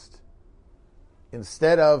self-interest,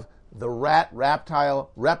 instead of the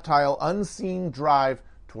reptile unseen drive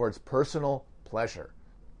towards personal pleasure.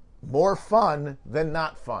 More fun than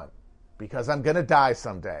not fun, because I'm going to die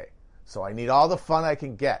someday, so I need all the fun I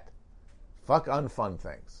can get. Fuck unfun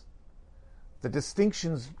things. The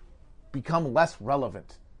distinctions become less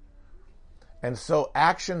relevant. And so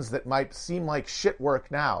actions that might seem like shit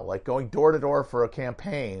work now, like going door to door for a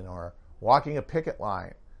campaign or walking a picket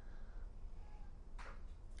line,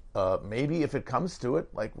 maybe if it comes to it,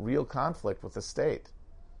 like real conflict with the state,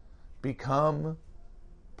 become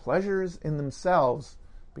pleasures in themselves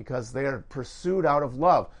because they are pursued out of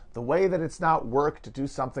love. The way that it's not work to do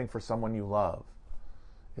something for someone you love.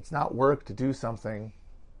 It's not work to do something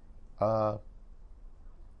to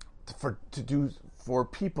do for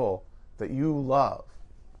people that you love.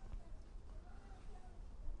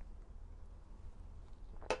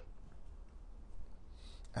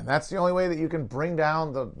 And that's the only way that you can bring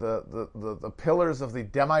down the pillars of the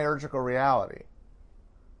demiurgical reality,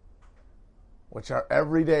 which are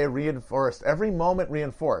every day reinforced, every moment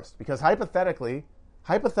reinforced. Because hypothetically,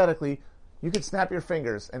 you could snap your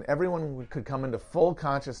fingers and everyone could come into full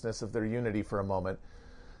consciousness of their unity for a moment,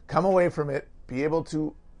 come away from it, be able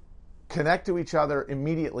to connect to each other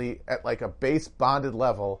immediately at like a base bonded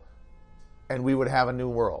level, and we would have a new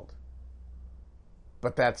world.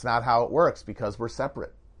 But that's not how it works, because we're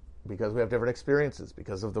separate, because we have different experiences,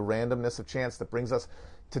 because of the randomness of chance that brings us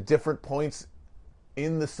to different points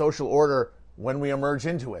in the social order when we emerge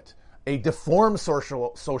into it. A deformed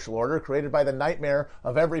social order created by the nightmare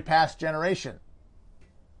of every past generation.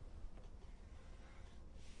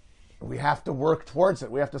 We have to work towards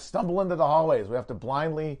it. We have to stumble into the hallways. We have to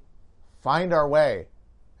blindly find our way.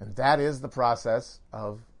 And that is the process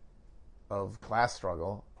of class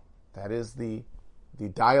struggle. That is the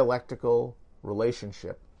dialectical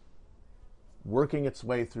relationship working its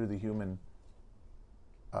way through the human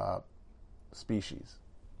species.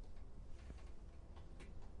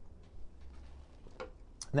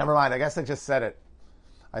 Never mind, I guess I just said it.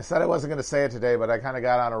 I said I wasn't going to say it today, but I kind of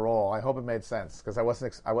got on a roll. I hope it made sense, because I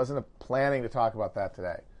wasn't planning to talk about that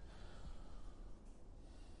today.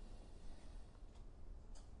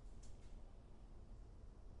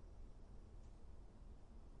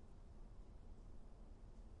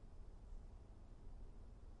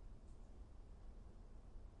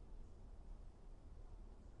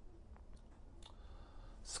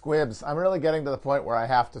 Squibs, I'm really getting to the point where I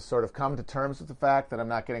have to sort of come to terms with the fact that I'm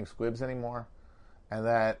not getting Squibs anymore, and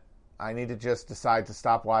that I need to just decide to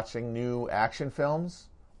stop watching new action films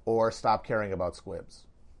or stop caring about Squibs.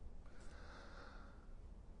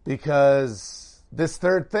 Because this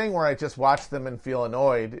third thing where I just watch them and feel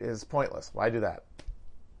annoyed is pointless. Why do that?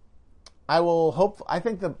 I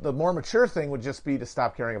think the more mature thing would just be to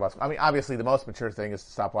stop caring about. I mean, obviously the most mature thing is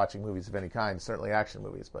to stop watching movies of any kind, certainly action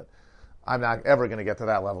movies, but I'm not ever going to get to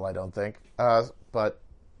that level, I don't think. But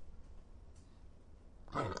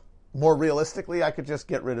more realistically, I could just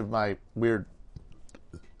get rid of my weird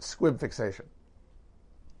squib fixation.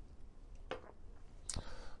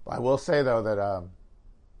 I will say, though, that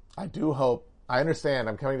I do hope, I understand,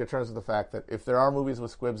 I'm coming to terms with the fact that if there are movies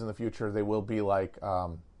with squibs in the future, they will be like,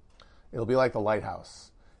 it'll be like The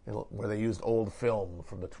Lighthouse, where they used old film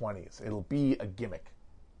from the 20s. It'll be a gimmick.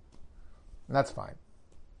 And that's fine.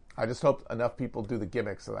 I just hope enough people do the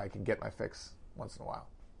gimmick so that I can get my fix once in a while.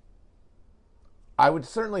 I would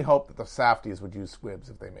certainly hope that the Safdies would use squibs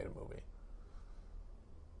if they made a movie.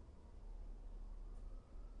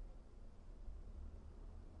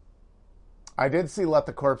 I did see Let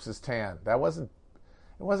the Corpses Tan. It wasn't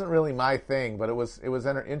really my thing, but it was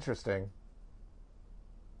interesting.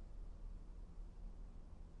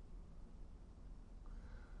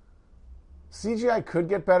 CGI could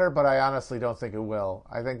get better, but I honestly don't think it will.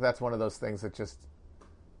 I think that's one of those things that just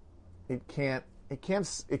it can't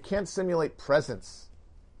simulate presence.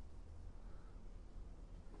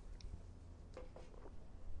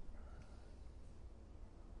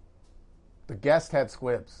 The Guest had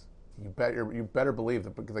squibs. You better believe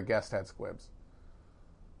that the Guest had squibs.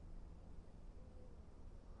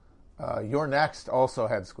 You're Next also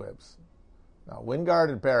had squibs. Now,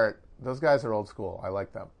 Wingard and Barrett, those guys are old school. I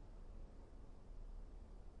like them.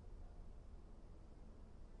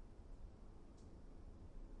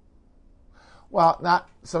 Well, not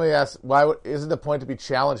somebody asked why isn't the point to be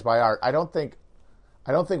challenged by art? I don't think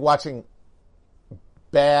watching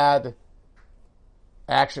bad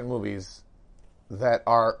action movies that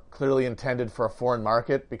are clearly intended for a foreign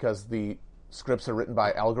market because the scripts are written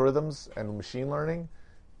by algorithms and machine learning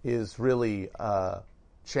is really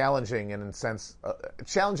challenging, and in a sense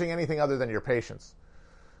challenging anything other than your patience,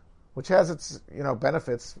 which has its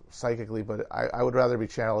benefits psychically, but I would rather be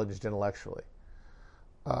challenged intellectually.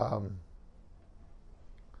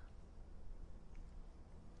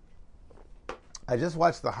 I just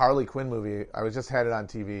watched the Harley Quinn movie. I just had it on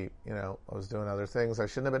TV. I was doing other things. I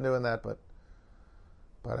shouldn't have been doing that, but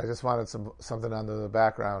I just wanted something under the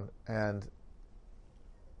background. And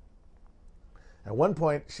at one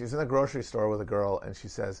point, she's in a grocery store with a girl, and she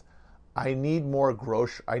says, "I need more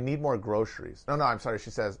groceries." No, I'm sorry. She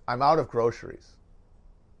says, "I'm out of groceries."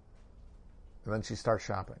 And then she starts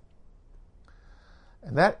shopping.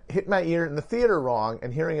 And that hit my ear in the theater wrong,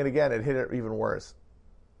 and hearing it again, it hit it even worse.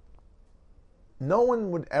 No one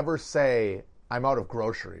would ever say, "I'm out of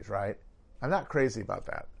groceries," right? I'm not crazy about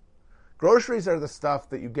that. Groceries are the stuff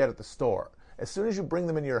that you get at the store. As soon as you bring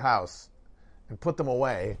them into your house and put them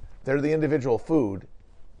away, they're the individual food,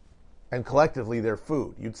 and collectively they're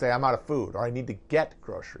food. You'd say, "I'm out of food," or "I need to get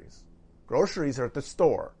groceries." Groceries are at the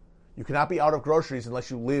store. You cannot be out of groceries unless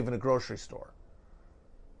you live in a grocery store.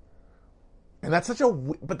 And that's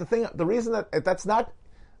but the reason that's not,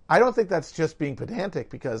 I don't think that's just being pedantic,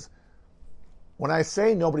 because when I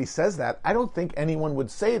say nobody says that, I don't think anyone would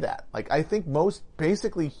say that. I think most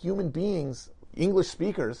basically human beings, English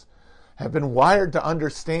speakers, have been wired to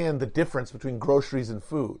understand the difference between groceries and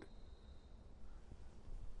food.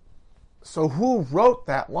 So who wrote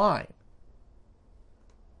that line?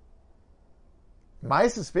 My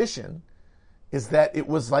suspicion is that it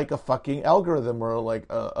was like a fucking algorithm or like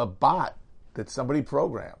a bot that somebody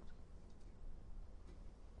programmed.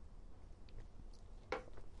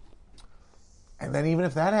 And then even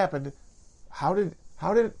if that happened, how did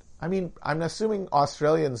I'm assuming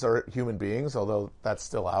Australians are human beings, although that's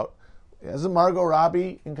still out. Hasn't Margot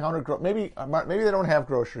Robbie encountered, maybe they don't have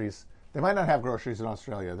groceries. They might not have groceries in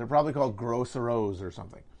Australia. They're probably called groceros or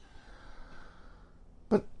something.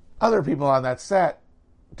 But other people on that set,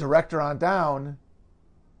 director on down,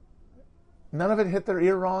 none of it hit their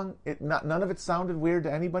ear wrong. None of it sounded weird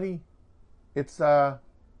to anybody. It's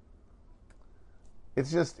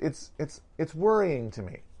worrying to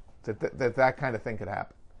me that kind of thing could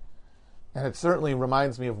happen. And it certainly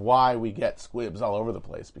reminds me of why we get squibs all over the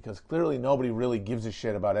place, because clearly nobody really gives a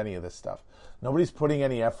shit about any of this stuff. Nobody's putting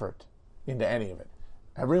any effort into any of it.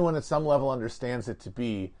 Everyone at some level understands it to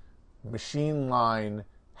be machine line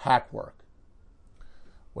hack work,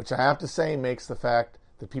 which I have to say makes the fact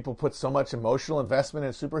that people put so much emotional investment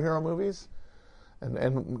in superhero movies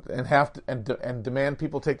and have to, and demand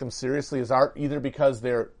people take them seriously as art, either because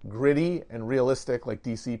they're gritty and realistic like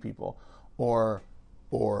DC people, or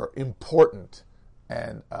important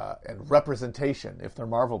and representation if they're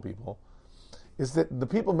Marvel people, is that the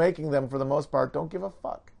people making them for the most part don't give a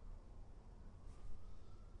fuck.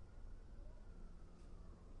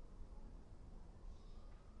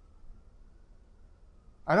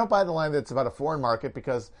 I don't buy the line that it's about a foreign market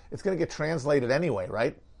because it's going to get translated anyway,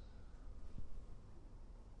 right?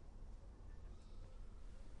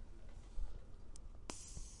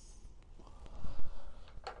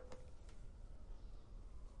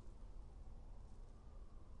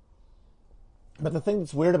 But the thing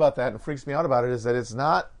that's weird about that and freaks me out about it is that it's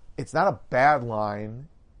not a bad line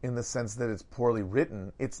in the sense that it's poorly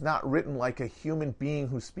written. It's not written like a human being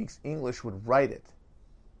who speaks English would write it.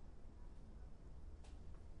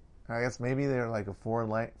 I guess maybe they're like a foreign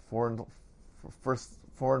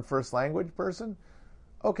first language person.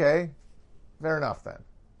 Okay, fair enough then.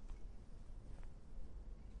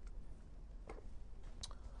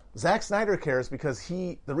 Zack Snyder cares because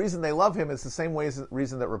the reason they love him is the same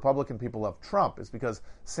reason that Republican people love Trump, is because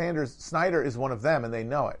Snyder is one of them and they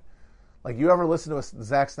know it. Like, you ever listen to a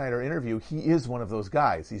Zack Snyder interview, he is one of those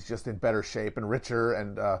guys. He's just in better shape and richer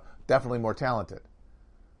and definitely more talented.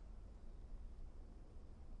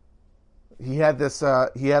 He had this.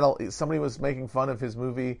 Somebody was making fun of his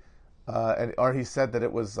movie, or he said that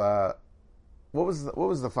it was. What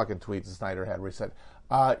was the fucking tweet Snyder had where he said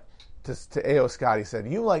to A.O. Scott, he said,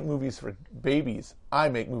 "You like movies for babies. I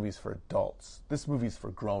make movies for adults. This movie's for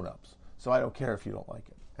grown-ups. So I don't care if you don't like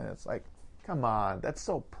it." And it's like, come on, that's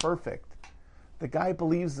so perfect. The guy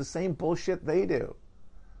believes the same bullshit they do.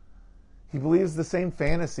 He believes the same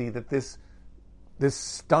fantasy that this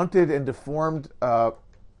stunted and deformed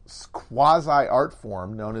quasi-art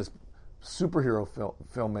form known as superhero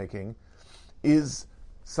filmmaking is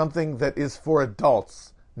something that is for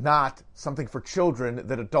adults, not something for children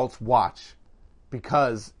that adults watch,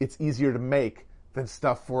 because it's easier to make than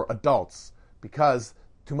stuff for adults, because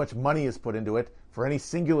too much money is put into it for any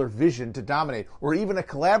singular vision to dominate, or even a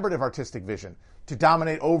collaborative artistic vision to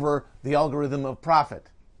dominate over the algorithm of profit,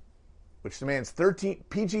 which demands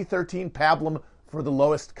PG-13 pablum for the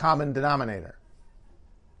lowest common denominator.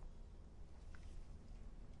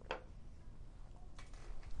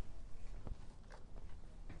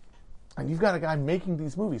 And you've got a guy making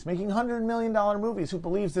these movies, making $100 million movies, who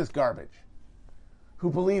believes this garbage.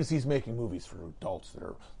 Who believes he's making movies for adults that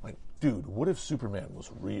are like, dude, what if Superman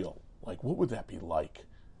was real? Like, what would that be like?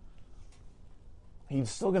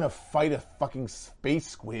 He's still going to fight a fucking space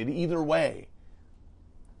squid either way.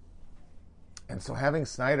 And so having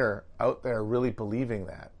Snyder out there really believing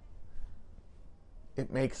that,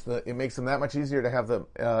 it makes him that much easier to have the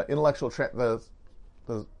intellectual,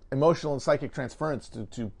 the emotional and psychic transference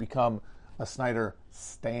to become a Snyder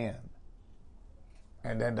stan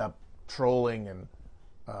and end up trolling and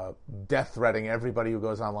death threatening everybody who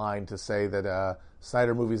goes online to say that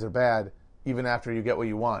Snyder movies are bad, even after you get what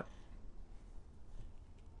you want.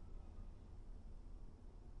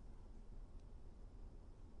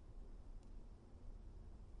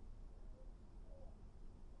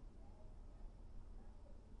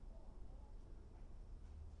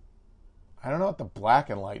 I don't know what the Black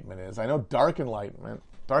Enlightenment is. I know Dark Enlightenment.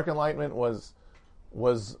 Dark Enlightenment was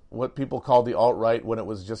what people called the alt-right when it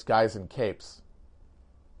was just guys in capes.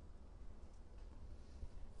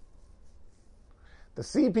 The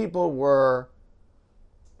Sea People were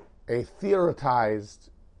a theoretized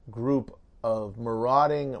group of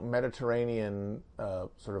marauding Mediterranean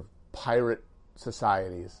sort of pirate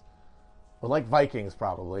societies, or like Vikings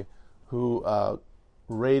probably, who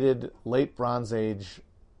raided late Bronze Age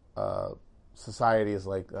societies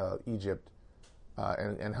like Egypt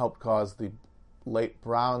and helped cause the late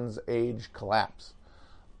Bronze Age collapse.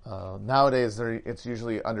 Nowadays, it's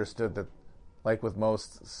usually understood that, like with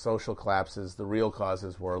most social collapses, the real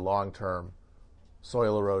causes were long-term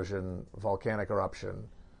soil erosion, volcanic eruption,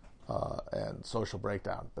 and social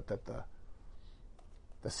breakdown. But that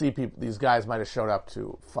the Sea People, these guys might have showed up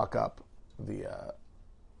to fuck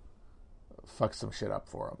some shit up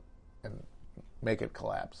for them and make it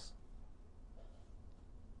collapse.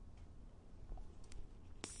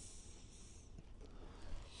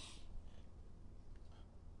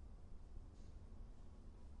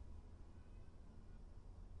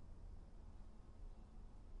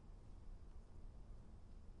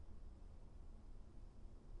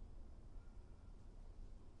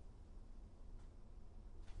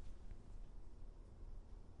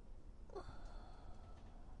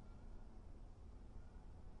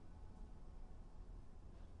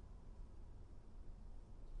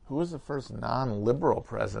 Who was the first non-liberal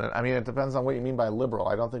president? I mean, it depends on what you mean by liberal.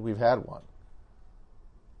 I don't think we've had one.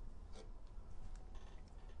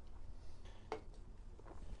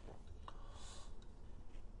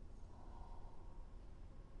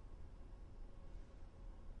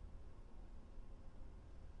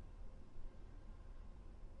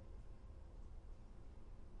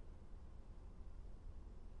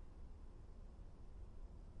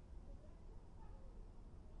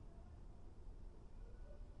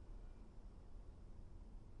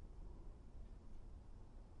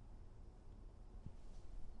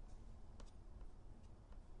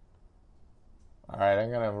 All right,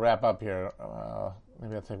 I'm going to wrap up here.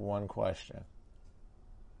 Maybe I'll take one question.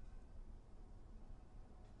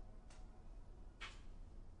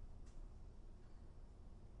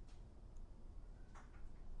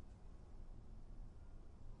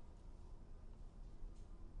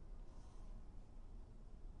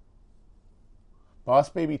 Boss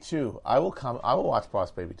Baby 2. I will watch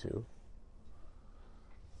Boss Baby 2.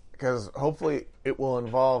 Because hopefully it will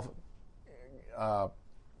involve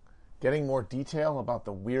getting more detail about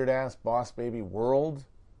the weird-ass Boss Baby world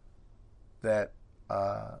that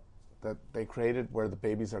they created, where the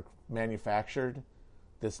babies are manufactured.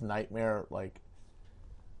 This nightmare, like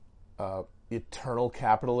eternal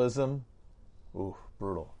capitalism. Ooh,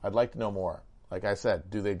 brutal. I'd like to know more. Like I said,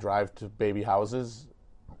 do they drive to baby houses?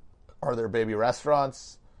 Are there baby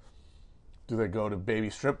restaurants? Do they go to baby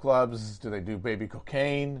strip clubs? Do they do baby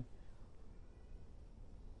cocaine?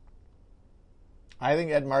 I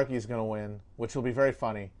think Ed Markey is going to win, which will be very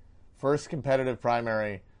funny. First competitive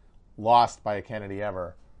primary lost by a Kennedy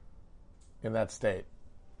ever in that state.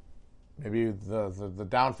 Maybe the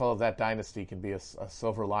downfall of that dynasty can be a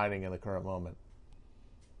silver lining in the current moment.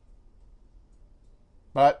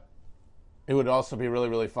 But it would also be really,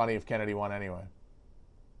 really funny if Kennedy won anyway.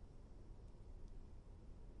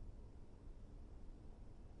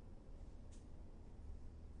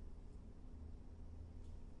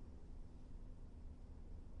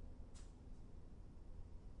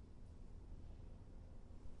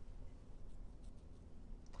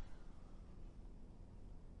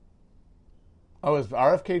 Oh, is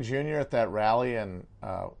RFK Jr. at that rally in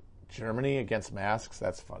Germany against masks?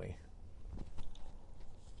 That's funny.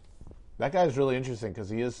 That guy's really interesting because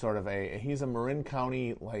he is sort of he's a Marin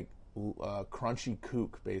County, like, crunchy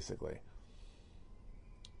kook, basically.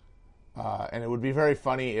 And it would be very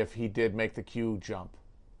funny if he did make the Q jump,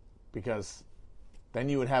 because then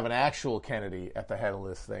you would have an actual Kennedy at the head of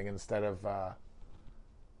this thing instead of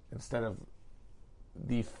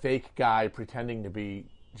the fake guy pretending to be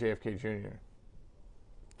JFK Jr.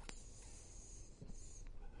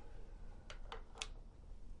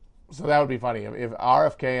 So that would be funny if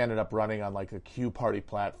RFK ended up running on like a Q party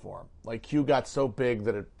platform. Like Q got so big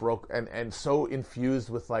that it broke and so infused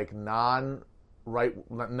with like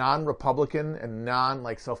non-Republican and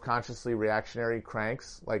like self-consciously reactionary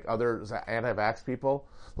cranks like other anti-vax people.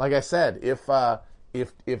 Like I said, if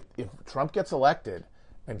Trump gets elected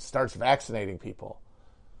and starts vaccinating people,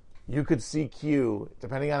 you could see Q,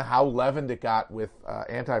 depending on how leavened it got with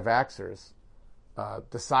anti-vaxxers,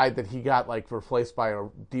 decide that he got like replaced by a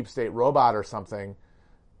deep state robot or something,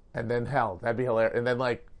 and then that'd be hilarious. And then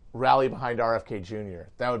like rally behind RFK Jr.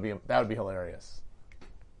 That would be hilarious.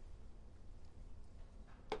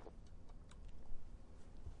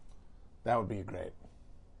 That would be great.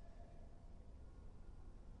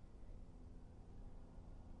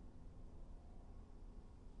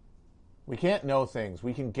 We can't know things.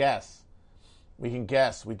 We can guess. We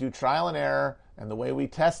do trial and error, and the way we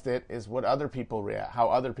test it is what other people react, how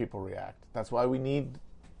other people react. That's why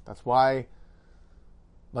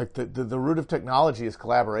like the root of technology is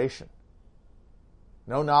collaboration.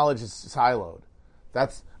 No knowledge is siloed.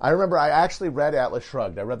 I remember I actually read Atlas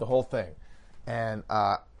Shrugged. I read the whole thing. And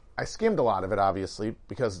I skimmed a lot of it, obviously,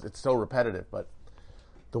 because it's so repetitive. But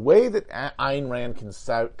the way that Ayn Rand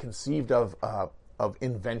conceived of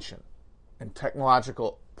invention and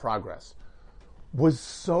technological progress was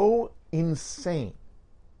so insane.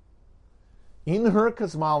 In her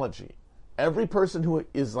cosmology, every person who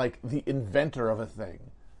is like the inventor of a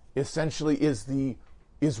thing essentially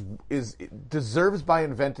deserves by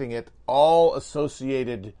inventing it all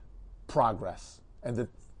associated progress, and that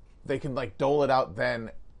they can like dole it out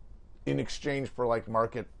then in exchange for like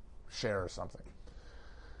market share or something.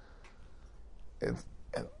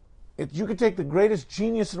 You could take the greatest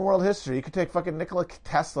genius in world history. You could take fucking Nikola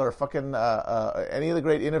Tesla or fucking any of the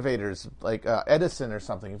great innovators like Edison or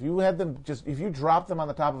something. If you dropped them on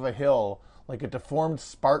the top of a hill like a deformed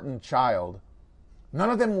Spartan child, none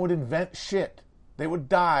of them would invent shit. They would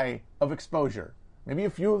die of exposure. Maybe a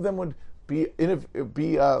few of them would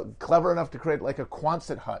be clever enough to create like a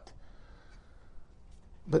Quonset hut.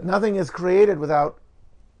 But nothing is created without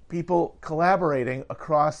people collaborating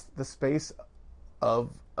across the space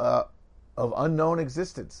of unknown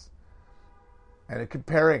existence and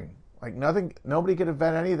comparing. Like nobody could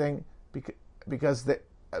invent anything because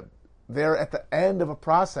they're at the end of a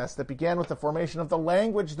process that began with the formation of the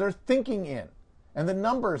language they're thinking in and the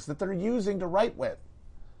numbers that they're using to write with.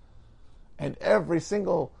 And every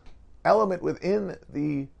single element within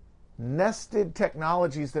the nested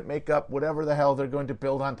technologies that make up whatever the hell they're going to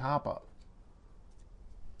build on top of.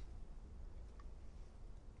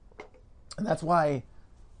 And that's why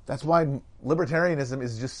libertarianism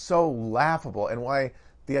is just so laughable, and why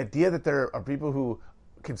the idea that there are people who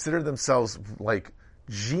consider themselves like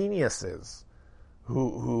geniuses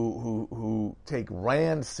who take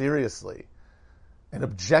Rand seriously and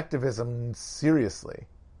objectivism seriously.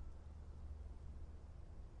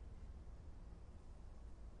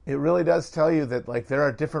 It really does tell you that like there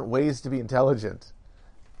are different ways to be intelligent,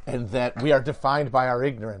 and that we are defined by our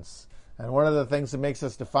ignorance. And one of the things that makes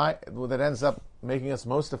us that ends up making us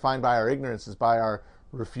most defined by our ignorance is by our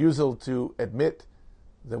refusal to admit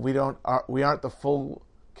that we aren't the full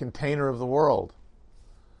container of the world.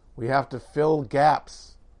 We have to fill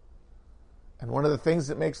gaps. And one of the things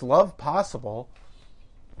that makes love possible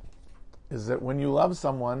is that when you love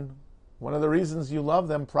someone, one of the reasons you love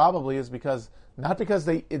them probably is not because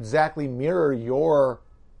they exactly mirror your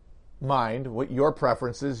mind, what your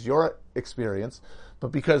preferences, your experience,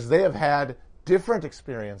 but because they have had different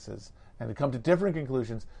experiences and come to different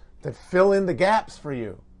conclusions that fill in the gaps for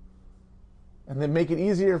you and that make it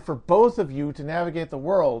easier for both of you to navigate the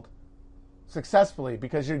world successfully,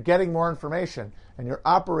 because you're getting more information and you're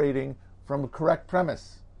operating from a correct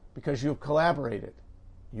premise because you've collaborated.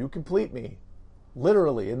 You complete me,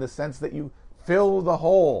 literally, in the sense that you fill the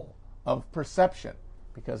hole of perception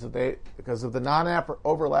because of the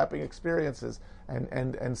non-overlapping experiences and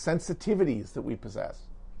sensitivities that we possess.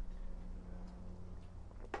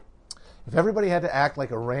 If everybody had to act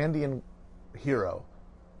like a Randian hero,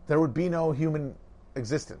 there would be no human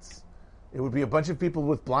existence. It would be a bunch of people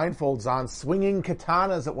with blindfolds on, swinging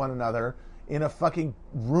katanas at one another in a fucking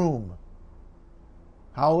room.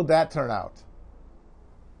 How would that turn out?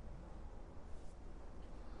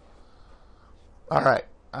 All right,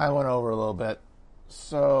 I went over a little bit.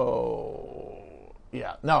 So,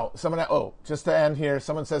 yeah. No, just to end here,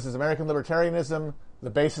 someone says, is American libertarianism the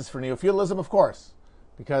basis for neo-feudalism? Of course.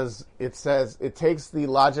 Because it says, it takes the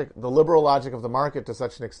liberal logic of the market to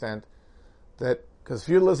such an extent that, because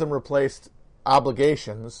feudalism replaced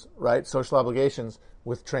obligations, right, social obligations,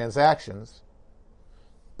 with transactions,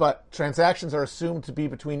 but transactions are assumed to be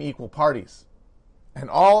between equal parties. And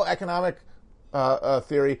all economic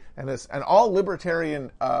theory and all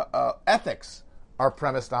libertarian ethics are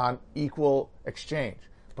premised on equal exchange.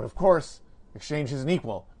 But of course, exchange isn't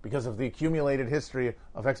equal because of the accumulated history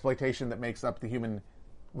of exploitation that makes up the human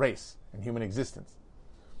race and human existence.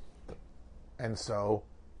 And so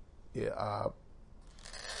that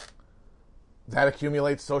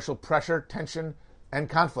accumulates social pressure, tension, and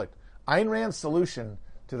conflict. Ayn Rand's solution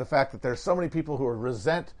to the fact that there's so many people who are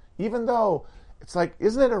resent, even though it's like,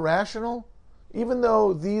 isn't it irrational? Even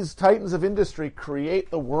though these titans of industry create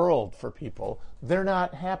the world for people, they're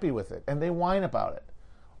not happy with it, and they whine about it.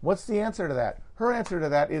 What's the answer to that? Her answer to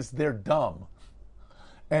that is they're dumb.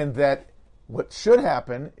 And that what should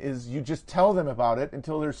happen is you just tell them about it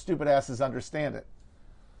until their stupid asses understand it.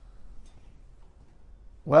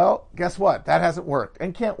 Well, guess what? That hasn't worked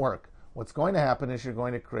and can't work. What's going to happen is you're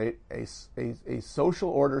going to create a social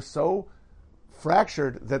order so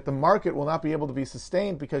fractured that the market will not be able to be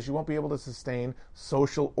sustained because you won't be able to sustain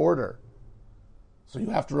social order. So you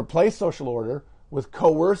have to replace social order with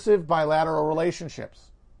coercive bilateral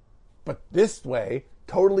relationships. But this way,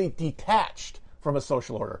 totally detached from a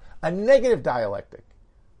social order. A negative dialectic.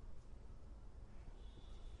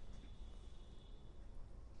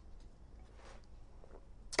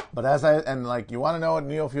 But you want to know what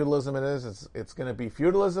neo-feudalism it is? It's going to be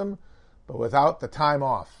feudalism, but without the time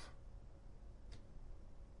off.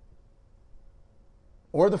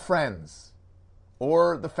 Or the friends,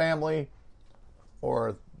 or the family,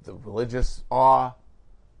 or the religious awe,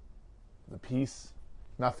 the peace,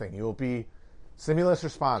 nothing. You'll be stimulus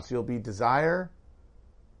response. You'll be desire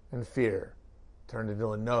and fear turned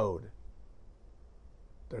into a node.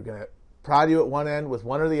 They're going to prod you at one end with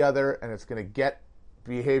one or the other, and it's going to get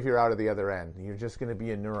behavior out of the other end. You're just going to be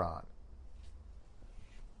a neuron.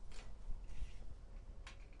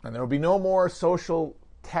 And there will be no more social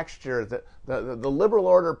texture. The liberal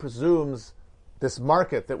order presumes this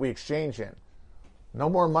market that we exchange in. No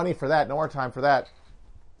more money for that. No more time for that.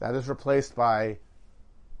 That is replaced by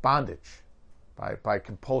bondage, by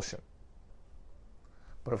compulsion.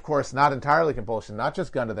 But of course, not entirely compulsion, not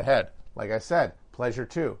just gun to the head. Like I said, pleasure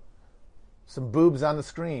too. Some boobs on the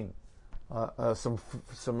screen, some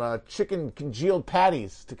chicken congealed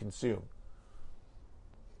patties to consume.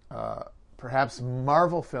 Perhaps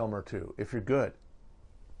Marvel film or two, if you're good.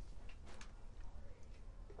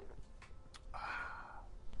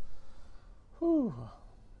 Whew.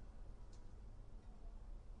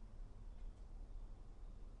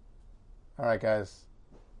 All right, guys.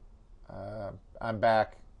 I'm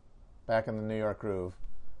back in the New York groove.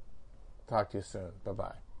 Talk to you soon.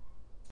 Bye-bye.